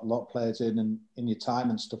you brought a lot of players in your time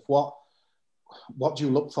and stuff. What do you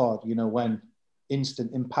look for, you know, when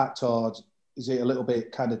instant impact, or is it a little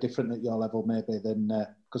bit kind of different at your level maybe than,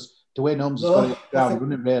 because Dwayne Holmes has got to get down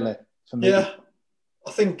running really for me. Yeah,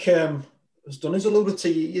 I think as Dunny's alluded to,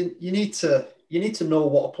 you need to know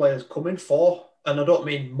what a player's coming for, and I don't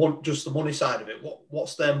mean just the money side of it.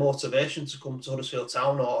 What's their motivation to come to Huddersfield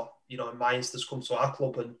Town, or, you know, in my instance, come to our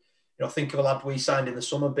club? And, you know, think of a lad we signed in the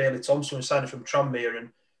summer, Bailey Thompson. We signed him from Tranmere,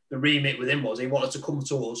 and the remit with him was he wanted to come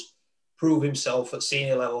to us, prove himself at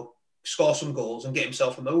senior level, score some goals and get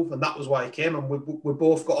himself a move. And that was why he came. And we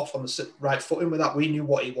both got off on the right footing with that. We knew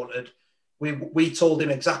what he wanted. We told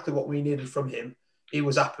him exactly what we needed from him. He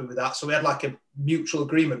was happy with that. So we had like a mutual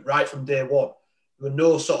agreement right from day one. There were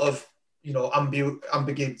no sort of, you know,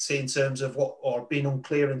 ambiguity in terms of what, or being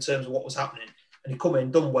unclear in terms of what was happening. And he come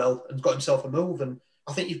in, done well, and got himself a move. And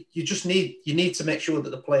I think you just need to make sure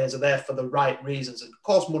that the players are there for the right reasons. And of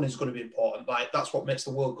course, money is going to be important. Like, that's what makes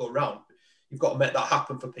the world go round. You've got to make that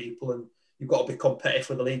happen for people, and you've got to be competitive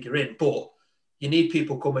for the league you're in. But you need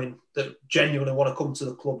people coming that genuinely want to come to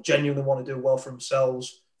the club, genuinely want to do well for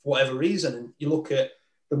themselves for whatever reason. And you look at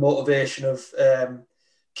the motivation of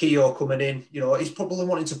Keogh coming in. You know, he's probably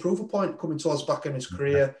wanting to prove a point coming towards back in his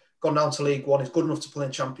career, gone down to League One. He's good enough to play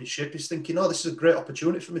in Championship. He's thinking, oh, this is a great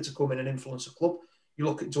opportunity for me to come in and influence a club. You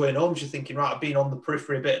look at Dwayne Holmes, you're thinking, right, I've been on the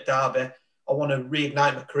periphery a bit at Derby. I want to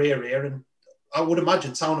reignite my career here. And I would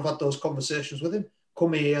imagine Town have had those conversations with him.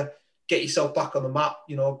 Come here, get yourself back on the map,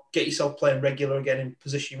 you know, get yourself playing regular again in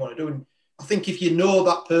position you want to do. And I think if you know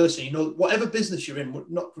that person, you know, whatever business you're in,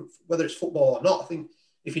 not whether it's football or not, I think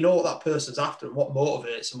if you know what that person's after and what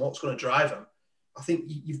motivates and what's going to drive them, I think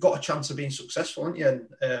you've got a chance of being successful, haven't you?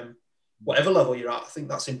 And whatever level you're at, I think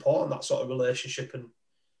that's important, that sort of relationship. And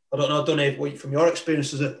I don't know, Dave, from your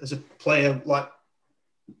experience as a player, like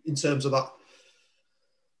in terms of that.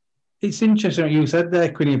 It's interesting what you said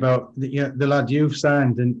there, Quinny, about the lad you've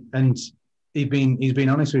signed, and he's been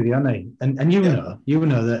honest with you, hasn't he? And you know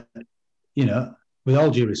that, with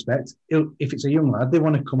all due respect, if it's a young lad, they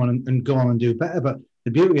want to come on and go on and do better. But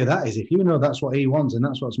the beauty of that is, if you know that's what he wants and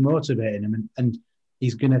that's what's motivating him, and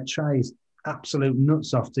he's going to try his absolute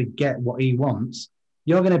nuts off to get what he wants,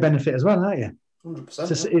 you're going to benefit as well, aren't you?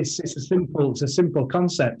 100%. It's a simple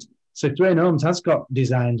concept. So if Dwayne Holmes has got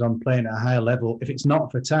designs on playing at a higher level, if it's not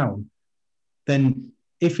for Town, then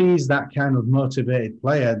if he's that kind of motivated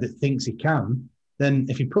player that thinks he can, then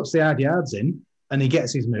if he puts the hard yards in and he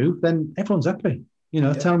gets his move, then everyone's happy.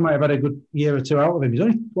 Town might have had a good year or two out of him. He's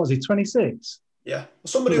only, 26? Yeah.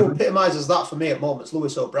 Somebody who epitomises that for me at the moment is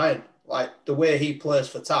Lewis O'Brien. Like the way he plays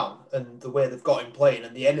for Town and the way they've got him playing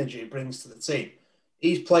and the energy he brings to the team.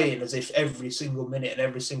 He's playing as if every single minute and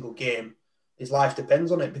every single game his life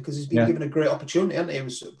depends on it, because he's been given a great opportunity, hasn't he? It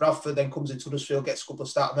was Bradford, then comes into Huddersfield, gets a couple of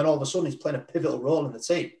starts, and then all of a sudden he's playing a pivotal role in the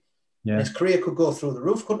team. Yeah. And his career could go through the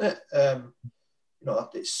roof, couldn't it?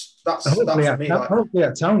 That's hopefully that for me. Hopefully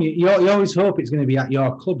at Town, you always hope it's going to be at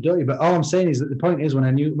your club, don't you? But all I'm saying is that the point is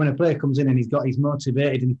when a player comes in and he's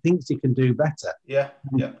motivated and thinks he can do better. Yeah.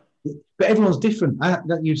 But everyone's different.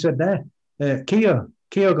 That you said there,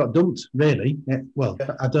 Keogh got dumped, really.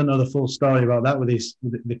 I don't know the full story about that with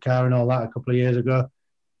the car and all that a couple of years ago.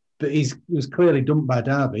 But he was clearly dumped by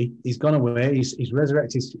Derby. He's gone away. He's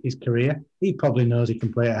resurrected his career. He probably knows he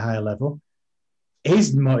can play at a higher level.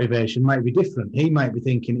 His motivation might be different. He might be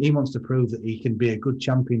thinking he wants to prove that he can be a good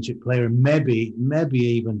championship player and maybe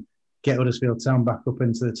even get Huddersfield Town back up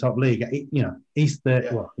into the top league. He's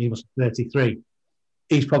 30. Well, he was 33.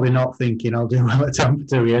 He's probably not thinking, I'll do well at Town for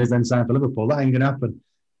 2 years, then sign for Liverpool. That ain't going to happen.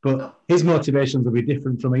 But his motivations will be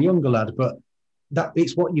different from a younger lad. But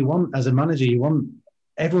it's what you want as a manager. Everyone's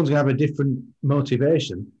going to have a different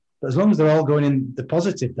motivation. But as long as they're all going in the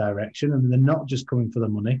positive direction and they're not just coming for the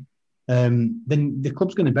money, then the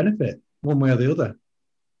club's going to benefit one way or the other.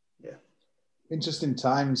 Yeah. Interesting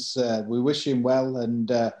times. We wish him well.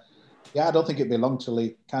 And I don't think it'd be long till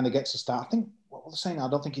he kind of gets a start. I think what was saying, I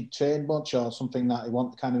don't think he'd train much or something that he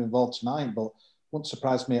want kind of involved tonight, but wouldn't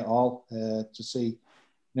surprise me at all to see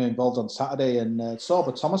involved on Saturday. And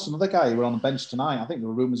Sorba Thomas, another guy who were on the bench tonight. I think there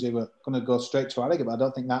were rumours he were going to go straight to Harrogate, but I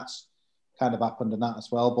don't think that's kind of happened and that as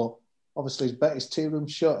well. But obviously he's bet his tea room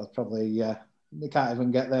shut. Probably they can't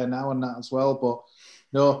even get there now and that as well. But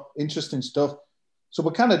no, interesting stuff. So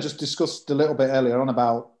we kind of just discussed a little bit earlier on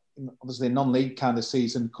about obviously a non-league kind of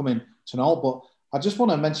season coming to an halt, but I just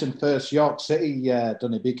want to mention first York City,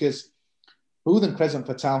 Dunny, because Booth and Crescent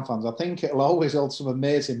for Town fans, I think it'll always hold some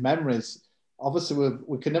amazing memories. Obviously,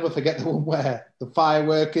 we can never forget the one where the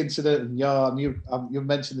firework incident, and you've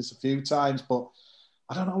mentioned this a few times, but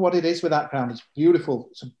I don't know what it is with that ground. It's beautiful.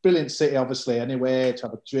 It's a brilliant city, obviously, anyway, to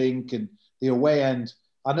have a drink, and the away end.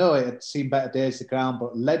 I know it had seen better days, the ground,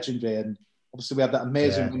 but legendary. And obviously, we had that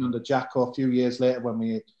amazing win under Jacko a few years later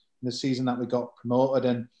in the season that we got promoted.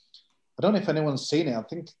 And I don't know if anyone's seen it. I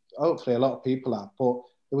think hopefully a lot of people have, but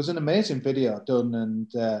it was an amazing video done, and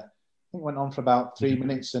I think it went on for about 3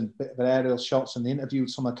 minutes and a bit of aerial shots, and they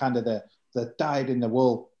interviewed some of kind of the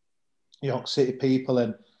dyed-in-the-wool York City people,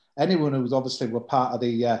 and anyone who was obviously were part of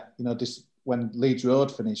the this when Leeds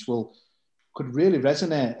Road finished could really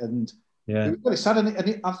resonate. And it was really sad.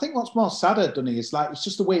 And I think what's more sadder, Dunny, is like it's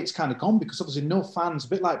just the way it's kind of gone, because obviously no fans, a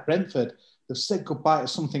bit like Brentford, they've said goodbye to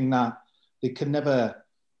something that they can never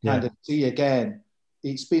kind of see again.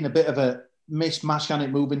 It's been a bit of a mishmash and it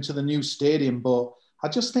moving to the new stadium, but I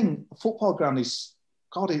just think a football ground is,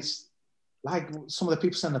 God, it's like some of the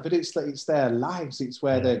people saying the video, it's their lives, it's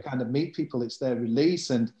where they kind of meet people, it's their release,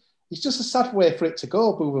 and it's just a sad way for it to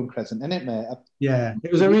go, Bootham Crescent, isn't it, mate? Yeah,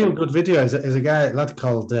 it was a real good video. There's a lad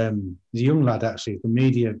called, he's a young lad actually, the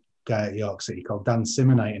media guy at York City called Dan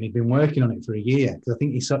Simonite, and he'd been working on it for a year, because I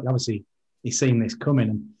think he's seen this coming,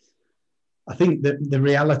 and I think that the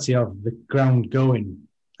reality of the ground going,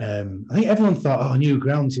 I think everyone thought, new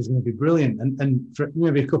ground is going to be brilliant. And for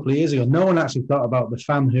maybe a couple of years ago, no one actually thought about the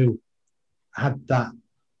fan who had that,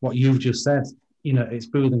 what you've just said. It's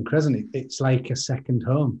Bootham Crescent. It's like a second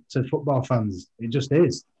home to football fans. It just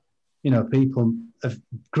is. People have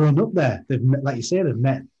grown up there. They've met, like you say, they've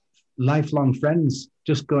met lifelong friends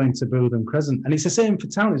just going to Bootham Crescent. And it's the same for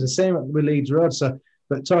Town. It's the same with Leeds Road. So,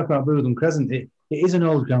 but talking about Bootham Crescent, it is an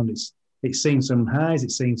old ground. It's seen some highs,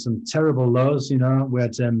 it's seen some terrible lows. We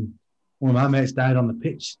had one of my mates died on the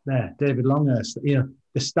pitch there, David Longhurst.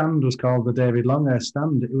 the stand was called the David Longhurst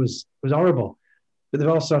stand. It was horrible. But they've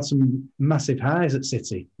also had some massive highs at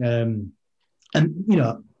City. And, you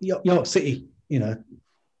know, York City, you know,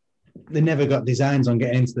 they never got designs on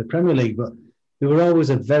getting into the Premier League, but they were always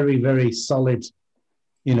a very, very solid,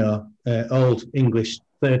 you know, old English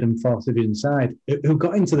third and fourth division side who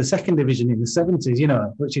got into the second division in the 70s, you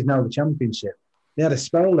know, which is now the Championship. They had a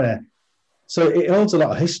spell there. So it holds a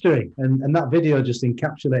lot of history. And that video just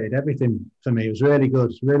encapsulated everything for me. It was really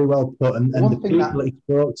good, really well put. And the people that he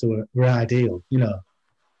spoke to were ideal, you know.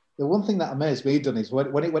 The one thing that amazed me, Dunny, is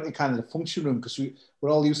when it went to kind of the function room, because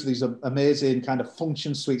we're all used to these amazing kind of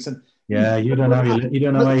function suites. And yeah, you don't know how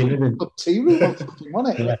you live in. Tea room or something,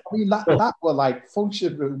 wasn't it? Yeah. I mean, that were like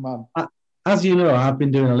function room, man. As you know, I've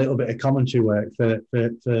been doing a little bit of commentary work for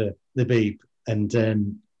the Beep,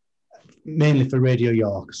 and mainly for Radio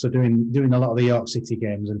York. So doing a lot of the York City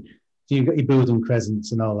games, and so you've got your Booth and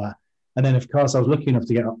Crescents and all that. And then, of course, I was lucky enough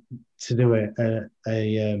to get to do a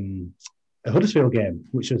Huddersfield game,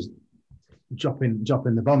 which was dropping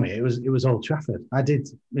the bomb. It was Old Trafford. I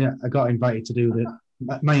got invited to do the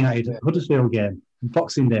Man United Huddersfield game on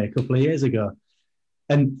Boxing Day a couple of years ago.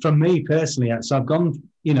 And from me personally, so I've gone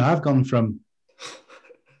from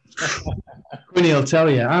Quinny will tell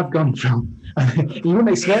you, I've gone from you wouldn't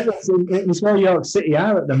expect this in where York City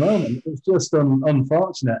are at the moment. It's just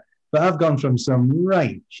unfortunate. But I've gone from some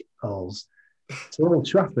right holes to Old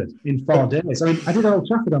Trafford in 4 days. I mean, I did Old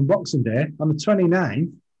Trafford on Boxing Day. On the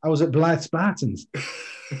 29th, I was at Blythe Spartans.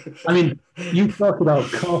 I mean, you talk about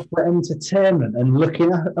corporate entertainment and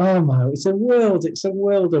looking at, oh my, it's a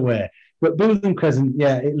world away. But Booth and Crescent,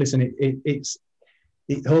 yeah, it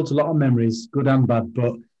holds a lot of memories, good and bad.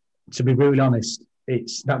 But to be really honest,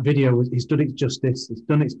 it's that video. It's done its justice. It's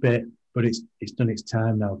done its bit, but it's done its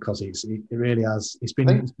time now, because it really has. It's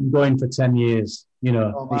been going for 10 years. You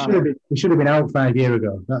know, it should have been out 5 years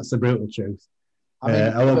ago. That's the brutal truth.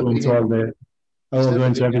 I won't go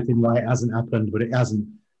into everything why it hasn't happened, but it hasn't.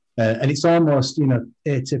 And it's almost, you know,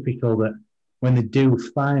 atypical that when they do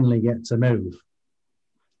finally get to move,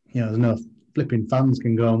 you know, there's no flipping fans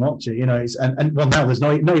can go and watch it. You know, and well, now there's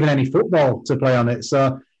not even any football to play on it.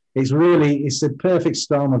 So it's a perfect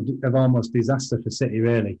storm of almost disaster for City,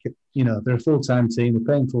 really. You know, they're a full-time team, they're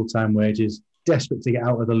paying full-time wages, desperate to get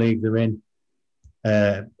out of the league they're in,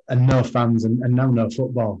 and no fans and now no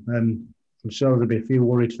football. I'm sure there'll be a few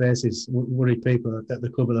worried faces, worried people at the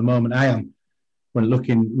club at the moment. I am, when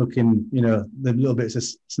looking, you know, the little bits of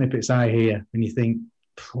snippets I hear, and you think,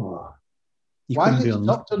 why did it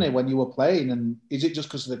stop, done it, when you were playing? And is it just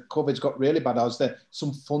because the COVID's got really bad? Or is there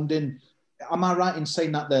some funding? Am I right in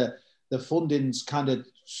saying that the funding's kind of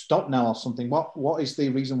stopped now or something? What is the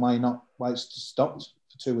reason why it's stopped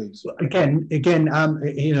for 2 weeks? Again,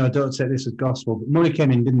 you know, don't take this as gospel, but money came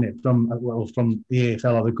in, didn't it, from the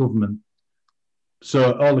AFL or the government?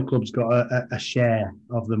 So all the clubs got a share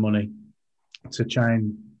of the money to try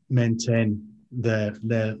and maintain their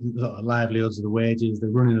livelihoods, the wages, the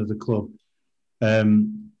running of the club.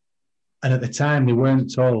 And at the time, they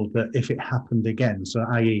weren't told that if it happened again, so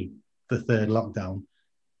i.e. the third lockdown,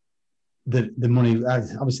 the money,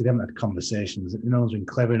 obviously they haven't had conversations. No one's been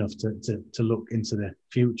clever enough to look into the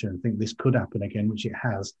future and think this could happen again, which it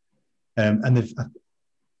has. And they've,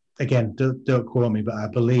 again, don't quote me, but I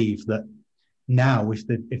believe that now if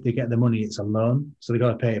they get the money, it's a loan, so they've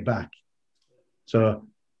got to pay it back. So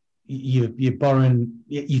you're borrowing,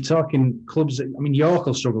 you're talking clubs that, I mean, York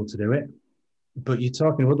will struggle to do it, but you're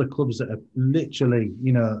talking other clubs that are literally,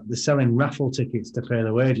 you know, they're selling raffle tickets to pay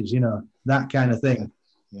their wages, you know, that kind of thing.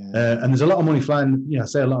 Yeah. And there's a lot of money flying, you know, I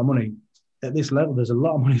say a lot of money. At this level, there's a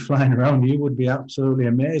lot of money flying around. You would be absolutely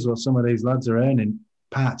amazed what some of these lads are earning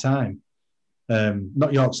part-time.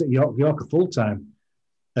 Not York City, York are full-time.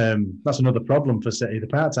 That's another problem for City. The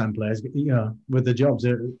part-time players, you know, with the jobs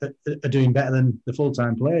are doing better than the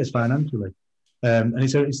full-time players financially. And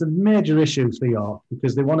it's a major issue for York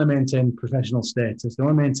because they want to maintain professional status. They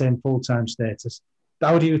want to maintain full-time status.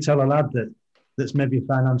 How do you tell a lad that's maybe a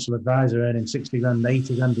financial advisor earning 60 grand,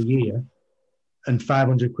 80 grand a year and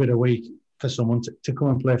 500 quid a week for someone to come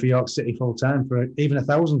and play for York City full-time for even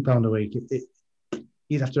 £1,000 a week?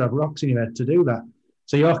 You'd have to have rocks in your head to do that.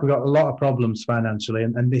 So York have got a lot of problems financially,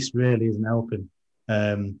 and this really isn't helping.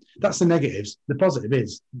 That's the negatives. The positive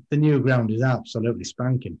is the new ground is absolutely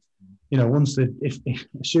spanking. You know, once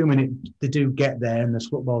assuming they do get there and there's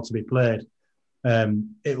football to be played,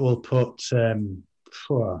 it will put a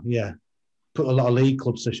lot of league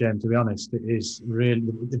clubs to shame. To be honest, it is really,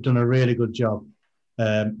 they've done a really good job.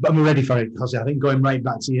 But I'm ready for it because I think going right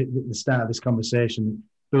back to the start of this conversation,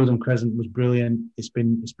 Booth and Crescent was brilliant. It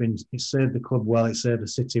served the club well, it served the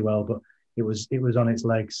city well, but it was on its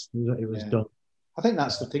legs. It was done. I think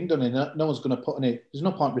that's the thing, Donny. No one's going to put any. There's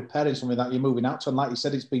no point repairing something that you're moving out to. And like you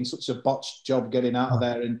said, it's been such a botched job getting out of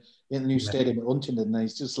there in the new stadium at Huntingdon. And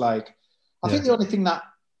it's just like, I think the only thing that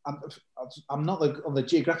I'm not on the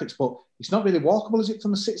geographics, but it's not really walkable, is it,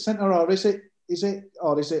 from the city centre, or is it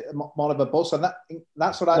more of a bus? And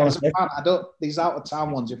that's what I as a fan. I don't. These out of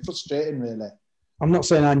town ones are frustrating, really. I'm not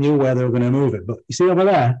saying I knew where they were going to move it, but you see over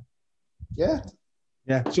there. Yeah.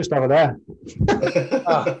 Yeah, it's just over there.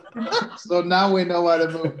 So now we know where to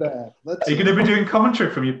move there. Are you going to be doing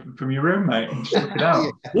commentary from your room, mate? And just look it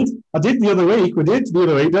out? I did the other week. We did the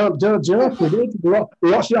other week. Don't joke. We did. We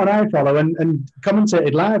watched it on iFollow and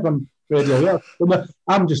commentated live on radio. Yeah.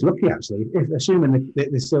 I'm just lucky, actually. Assuming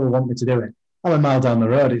they still want me to do it. I'm a mile down the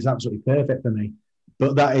road. It's absolutely perfect for me.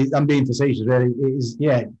 But I'm being facetious, really. It is,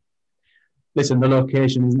 yeah. Listen, the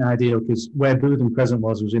location isn't ideal because where Bootham Crescent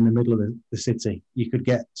was in the middle of the city. You could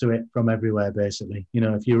get to it from everywhere, basically. You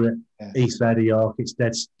know, if you were at east side of York, it's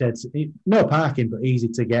dead. No parking, but easy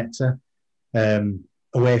to get to.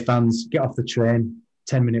 Away fans, get off the train,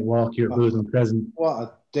 10-minute walk, you're at Bootham Crescent. What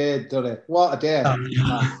a day, Dudley. What a day.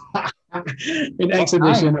 In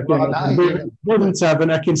exhibition, Bootham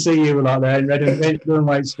Tavern, I can see you a lot there in red and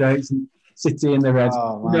white stripes and City in the red.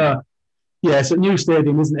 Yeah, so new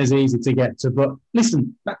stadium isn't as easy to get to, but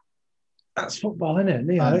listen, that's football, isn't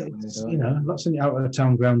it? Lots of out of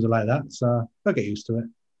town grounds are like that, so I'll get used to it.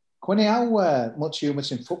 Quinny, how much you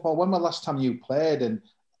miss in football? When was the last time you played? And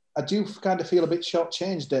I do kind of feel a bit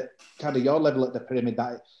shortchanged at kind of your level at the Pyramid.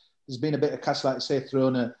 That there's been a bit of cash, like say,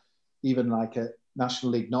 thrown at even like a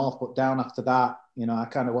National League North, but down after that, I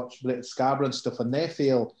kind of watch a bit of Scarborough and stuff, and they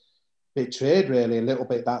feel betrayed really a little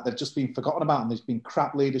bit, that they've just been forgotten about, and there's been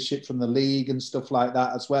crap leadership from the league and stuff like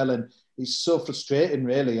that as well, and it's so frustrating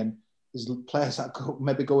really. And there's players that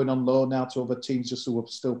maybe going on loan now to other teams just who are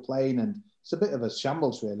still playing, and it's a bit of a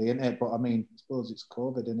shambles really, isn't it? But I mean, I suppose it's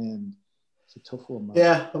COVID, isn't it? And it's a tough one, man.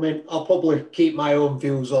 Yeah, I mean, I'll probably keep my own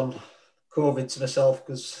views on COVID to myself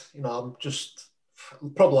because I'm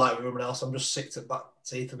probably like everyone else. I'm just sick to the back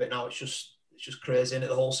teeth of it now. It's just crazy, isn't it,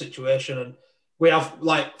 the whole situation? And we have,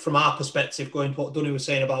 like, from our perspective, going to what Dunny was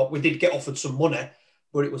saying about, we did get offered some money,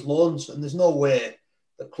 but it was loans, and there's no way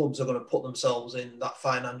that clubs are going to put themselves in that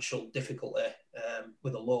financial difficulty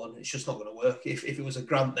with a loan. It's just not going to work. If it was a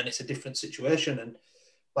grant, then it's a different situation. And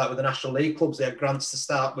like with the National League clubs, they had grants to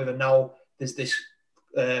start with, and now there's this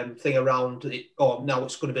thing around it. Oh, now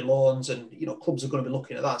it's going to be loans, and clubs are going to be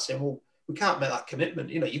looking at that, saying, well, we can't make that commitment.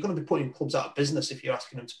 You're going to be putting clubs out of business if you're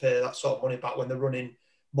asking them to pay that sort of money back when they're running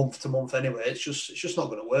month to month anyway. It's just not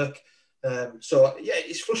going to work. So yeah,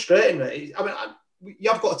 it's frustrating, mate. I mean, you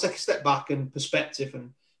have got to take a step back and perspective,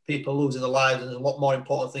 and people losing their lives, and there's a lot more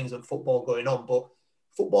important things than football going on. But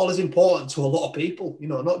football is important to a lot of people,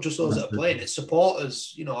 not just those that are playing. It's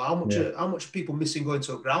supporters. How much are people missing going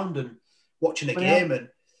to a ground and watching a game? And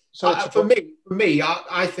so for me,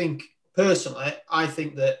 I think personally,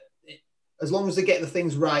 that as long as they get the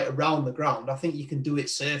things right around the ground, I think you can do it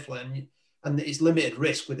safely, and it's limited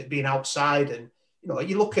risk with it being outside. And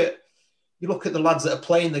you look at the lads that are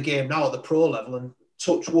playing the game now at the pro level, and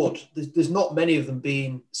touch wood, there's not many of them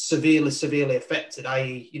being severely affected,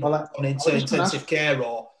 i.e., on into intensive care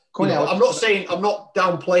or. I'm not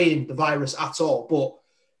downplaying the virus at all, but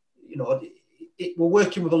we're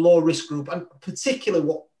working with a low risk group, and particularly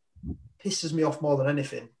what pisses me off more than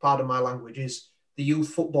anything, pardon my language, is the youth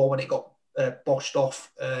football when it got boshed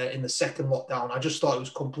off in the second lockdown. I just thought it was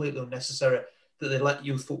completely unnecessary that they let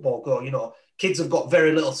youth football go. Kids have got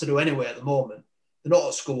very little to do anyway at the moment. They're not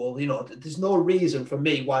at school. There's no reason for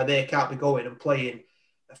me why they can't be going and playing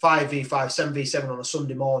a 5v5, 7v7 on a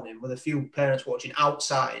Sunday morning with a few parents watching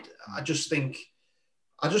outside. I just think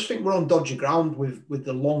we're on dodgy ground with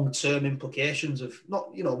the long-term implications of I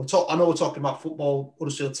know we're talking about football,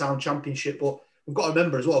 Huddersfield Town Championship, but we've got to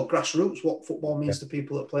remember as well, grassroots, what football means to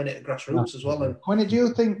people that are playing it at grassroots as well. And when do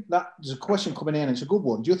you think that, there's a question coming in, it's a good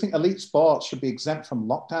one. Do you think elite sports should be exempt from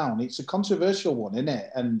lockdown? It's a controversial one, isn't it?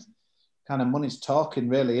 And kind of money's talking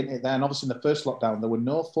really, isn't it? Then obviously in the first lockdown, there were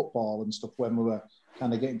no football and stuff when we were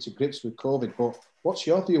kind of getting to grips with COVID. But what's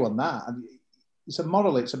your view on that? And it's a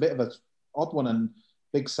bit of an odd one, and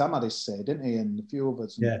Big Sam had his say, didn't he? And a few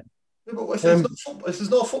others. Yeah. But if there's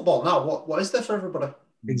no football now, what is there for everybody?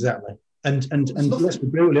 Exactly. And let's be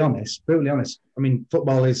brutally honest. I mean,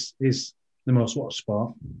 football is the most watched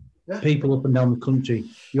sport. Yeah. People up and down the country,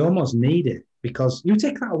 you almost need it, because you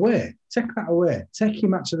take that away. Take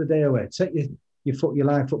your match of the day away. Take your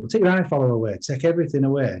live football. Take your iFollow away. Take everything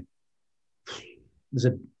away. There's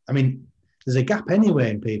a gap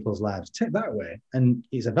anyway in people's lives. Take that away, and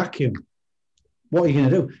it's a vacuum. what are you going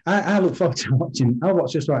to do? I look forward to watching. I'll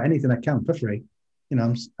watch just about anything I can for free. You know,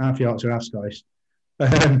 I'm half Yorkshire, half Scottish.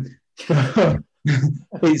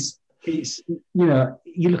 It's you know,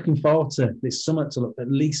 you're looking forward to. There's something to look,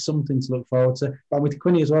 at least something to look forward to. But with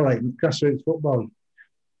Quinny as well, like grassroots football,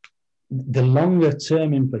 the longer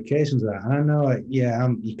term implications of that. And I know,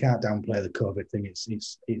 you can't downplay the COVID thing. It's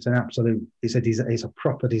an absolute. It's a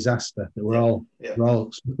proper disaster that we're all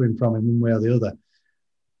suffering from in one way or the other.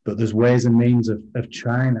 But there's ways and means of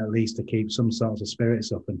trying at least to keep some sorts of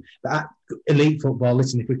spirits up. But elite football,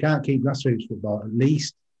 listen, if we can't keep grassroots football, at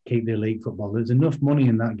least keep the elite football. There's enough money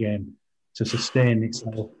in that game to sustain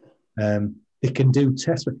itself. They can do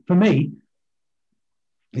tests. But for me,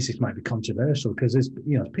 this might be controversial because there's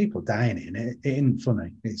people dying in it. It isn't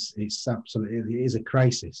funny. It's absolutely, it is a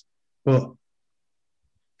crisis. But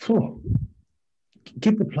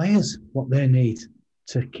give the players what they need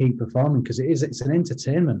to keep performing, because it's an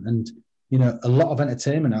entertainment, and a lot of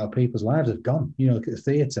entertainment out of people's lives have gone. Look at the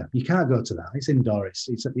theatre. You can't go to that. It's indoor. It's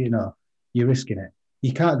you're risking it.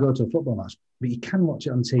 You can't go to a football match, but you can watch it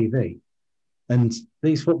on TV. And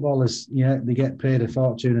these footballers, they get paid a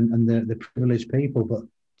fortune, and they're privileged people, but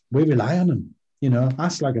we rely on them. I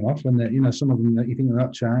slag them off when some of them that you think they're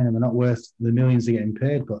not trying and they're not worth the millions they're getting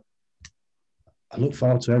paid, but I look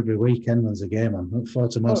forward to every weekend when there's a game on. I look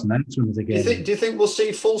forward to most nights when there's a game. Do you think we'll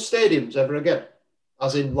see full stadiums ever again?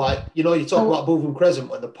 As in, you talk about Bootham Crescent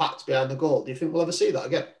when they're packed behind the goal. Do you think we'll ever see that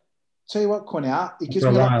again? Tell you what, Quinny, it gives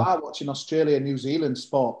me a lot of watching Australia and New Zealand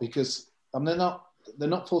sport, because they're not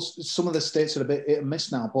full. Some of the states are a bit hit and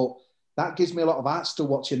miss now, but that gives me a lot of art still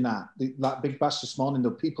watching that. That Big Bash this morning,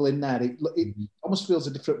 the people in there, it almost feels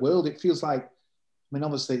a different world. It feels like,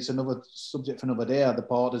 obviously it's another subject for another day, the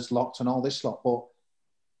borders locked and all this lot, but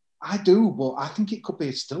I think it could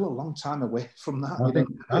be still a long time away from that.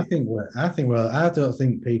 I don't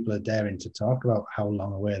think people are daring to talk about how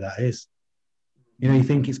long away that is. You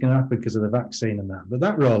think it's going to happen because of the vaccine and that, but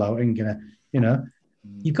that rollout ain't going to,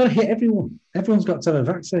 you've got to hit everyone. Everyone's got to have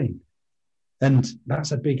a vaccine. And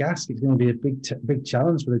that's a big ask. It's going to be a big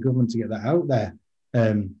challenge for the government to get that out there.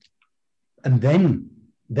 And then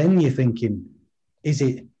you're thinking, is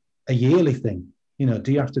it a yearly thing?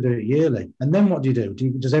 Do you have to do it yearly? And then what do?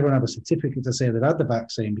 Does everyone have a certificate to say they've had the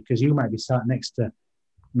vaccine? Because you might be sat next to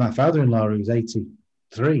my father-in-law, who's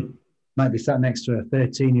 83, might be sat next to a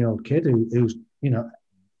 13-year-old kid who's,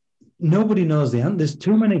 nobody knows the answer. There's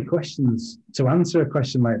too many questions to answer a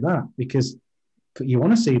question like that, because you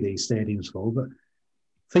want to see these stadiums full, but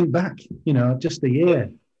think back, just a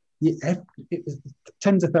year,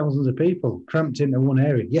 tens of thousands of people cramped into one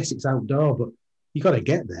area. Yes, it's outdoor, but you got to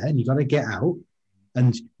get there and you got to get out,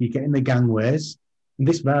 and you get in the gangways. And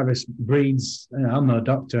this virus breeds, I'm no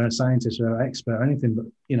doctor, a scientist, or an expert or anything, but,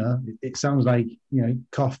 it sounds like,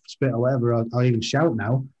 cough, spit, or whatever, or even shout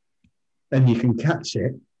now, and you can catch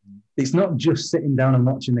it. It's not just sitting down and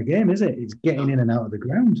watching the game, is it? It's getting in and out of the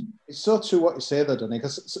ground. It's so true what you say there, Donny,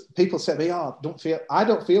 because people say to me, I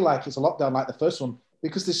don't feel like it's a lockdown like the first one,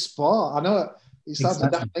 because this sport, I know it sounds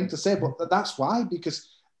like a daft thing to say, but that's why, because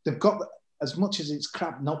they've got, as much as it's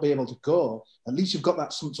crap not being able to go, at least you've got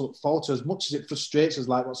that some sort of falter, as much as it frustrates us,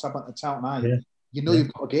 like what's happened at the Town Eye. Yeah.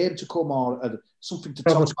 You've got a game to come, or something to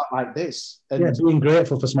talk about like this. And being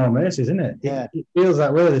grateful for small mercies, isn't it? Yeah. It feels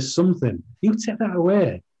that way. There's something. You take that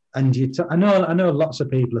away, and I know lots of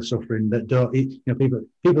people are suffering that don't. People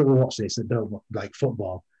will watch this that don't like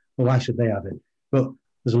football. Well, why should they have it? But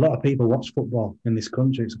there's a lot of people watch football in this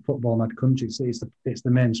country. It's a football mad country. It's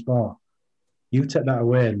the main sport. You take that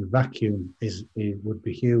away, and the vacuum would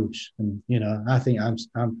be huge. And I think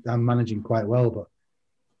I'm managing quite well, but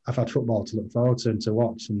I've had football to look forward to and to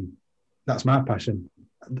watch, and that's my passion.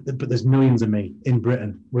 But there's millions of me in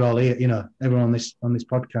Britain. We're all here, everyone on this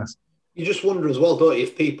podcast. You just wonder as well, don't you,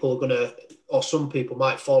 if people are going to, or some people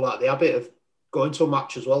might fall out of the habit of going to a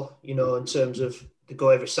match as well, in terms of they go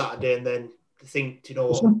every Saturday and then they think,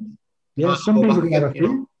 some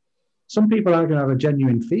people are going to have a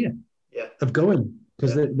genuine fear of going,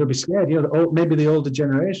 because they'll be scared. Maybe the older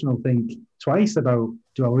generation will think twice about,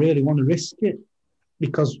 do I really want to risk it?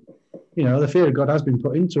 Because, the fear of God has been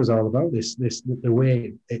put into us all about this the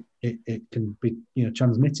way it can be,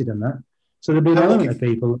 transmitted and that. So there'll be an element of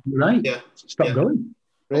people, right? Yeah. Stop going.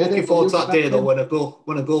 I'm looking forward to that day though, when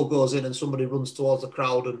a goal goes in and somebody runs towards the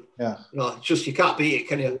crowd, and it's just, you can't beat it,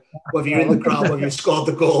 can you? Whether you're in the crowd, whether you've scored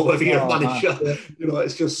the goal, whether you're a manager,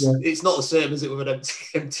 it's just it's not the same as it with an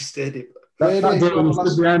empty stadium. That day when you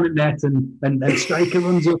stood behind the net and striker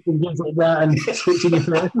runs up and gives like that and switching your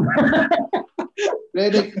face.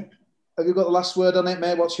 Brady, have you got the last word on it,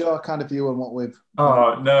 mate? What's your kind of view on what we've...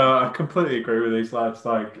 Oh, no, I completely agree with these lads.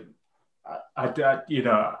 I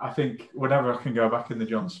think whenever I can go back in the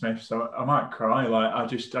John Smith, so I might cry. Like I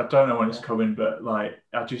don't know when it's coming, but like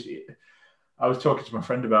I was talking to my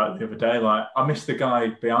friend about it the other day. Like I missed the guy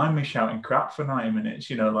behind me shouting crap for 90 minutes.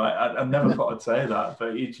 You know, like I never thought I'd say that,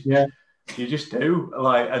 but you just do.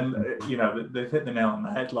 Like, and they hit the nail on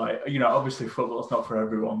the head. Like, obviously football's not for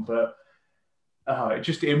everyone, but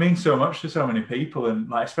it means so much to so many people, and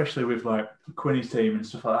like especially with like Quinny's team and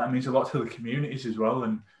stuff like that. It means a lot to the communities as well,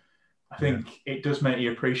 and I think it does make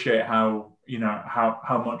you appreciate how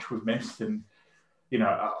much we've missed. And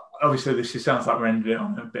obviously this sounds like we're ending it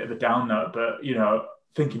on a bit of a down note, but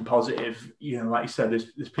thinking positive. Like you said,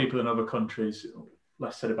 there's people in other countries.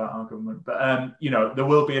 Less said about our government, but there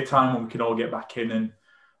will be a time when we can all get back in, and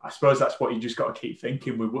I suppose that's what you just got to keep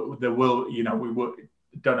thinking. We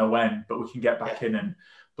don't know when, but we can get back in, and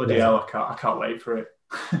bloody hell, I can't wait for it.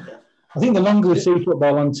 I think the longer we see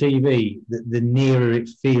football on TV, the nearer it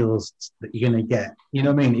feels that you're going to get. You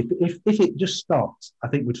know what I mean? If it just stopped, I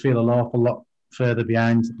think we'd feel an awful lot further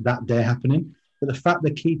behind that day happening. But the fact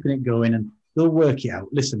they're keeping it going, and they'll work it out.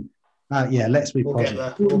 Listen, let's be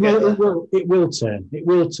positive. It will turn. It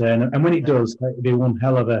will turn. And when it does, it'll be one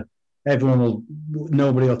hell of a...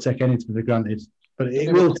 Nobody will take anything for granted. But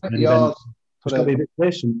it will turn. Just got to be a bit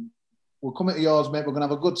patient. We'll come at yours, mate. We're going to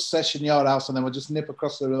have a good session in your house, and then we'll just nip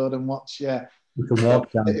across the road and watch. Yeah, we can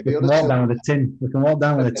walk down. We can walk down with a tin. We can walk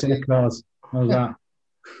down with a tin of cars. How's that?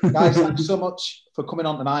 Guys, thanks so much for coming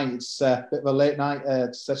on tonight. It's a bit of a late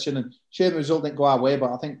night session, and shame the result didn't go our way,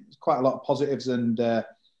 but I think there's quite a lot of positives, and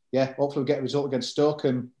hopefully we'll get a result against Stoke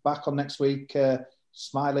and back on next week,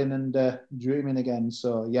 smiling and dreaming again.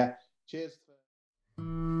 So yeah, cheers.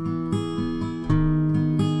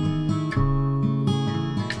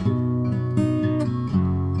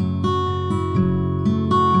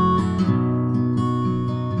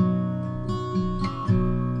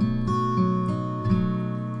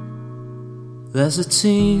 There's a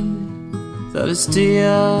team that is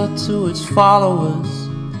dear to its followers.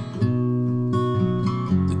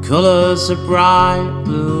 The colours are bright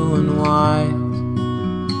blue and white.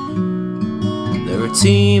 They're a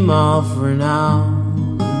team of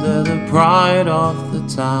renown, and they're the pride of the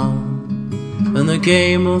town, and the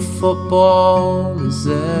game of football is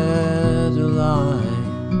their delight.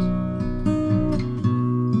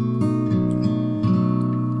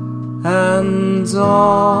 And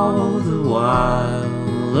all the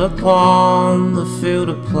while upon the field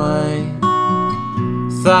of play,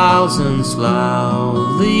 thousands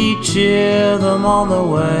loudly cheer them on the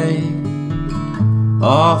way.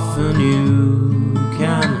 Often you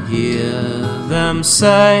can hear them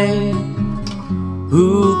say,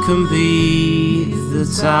 who can beat the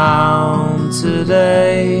town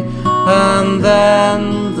today? And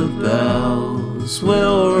then the bells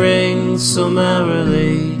will ring so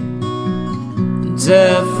merrily, and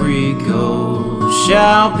every goal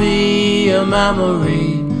shall be a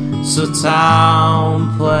memory. So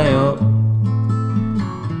town, play up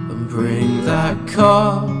and bring that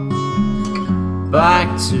cup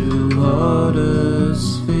back to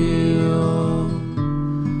Huddersfield.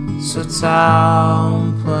 So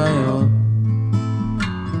town, play up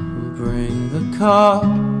and bring the cup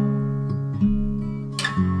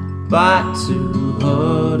back to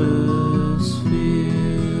Huddersfield.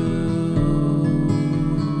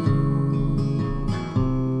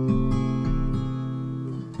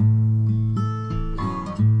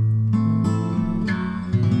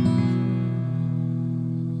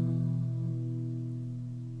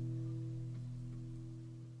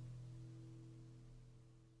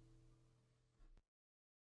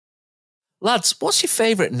 Lads, what's your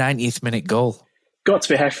favourite 90th minute goal? Got to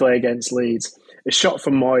be Hefele against Leeds. A shot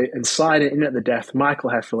from Moy and sliding in at the death, Michael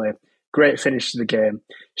Hefele. Great finish to the game.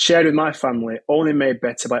 Shared with my family, only made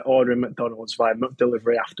better by ordering McDonald's via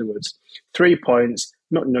McDelivery afterwards. 3 points,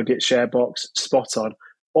 McNugget share box, spot on.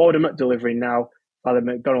 Order McDelivery now by the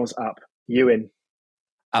McDonald's app. You in.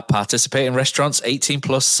 At participating restaurants, 18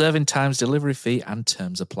 plus, serving times, delivery fee and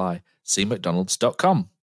terms apply. See mcdonalds.com.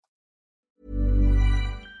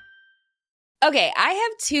 Okay, I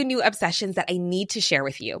have 2 new obsessions that I need to share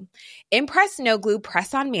with you. Impress No Glue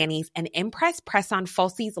Press-On Manis and Impress Press-On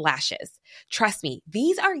Falsies Lashes. Trust me,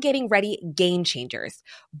 these are getting ready game changers.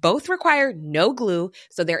 Both require no glue,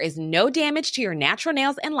 so there is no damage to your natural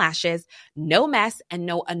nails and lashes, no mess, and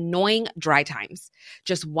no annoying dry times.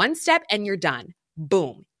 Just one step and you're done.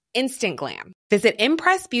 Boom. Instant glam. Visit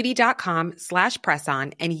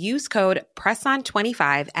impressbeauty.com/presson and use code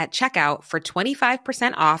PRESSON25 at checkout for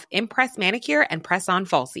 25% off Impress Manicure and Press-On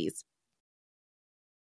Falsies.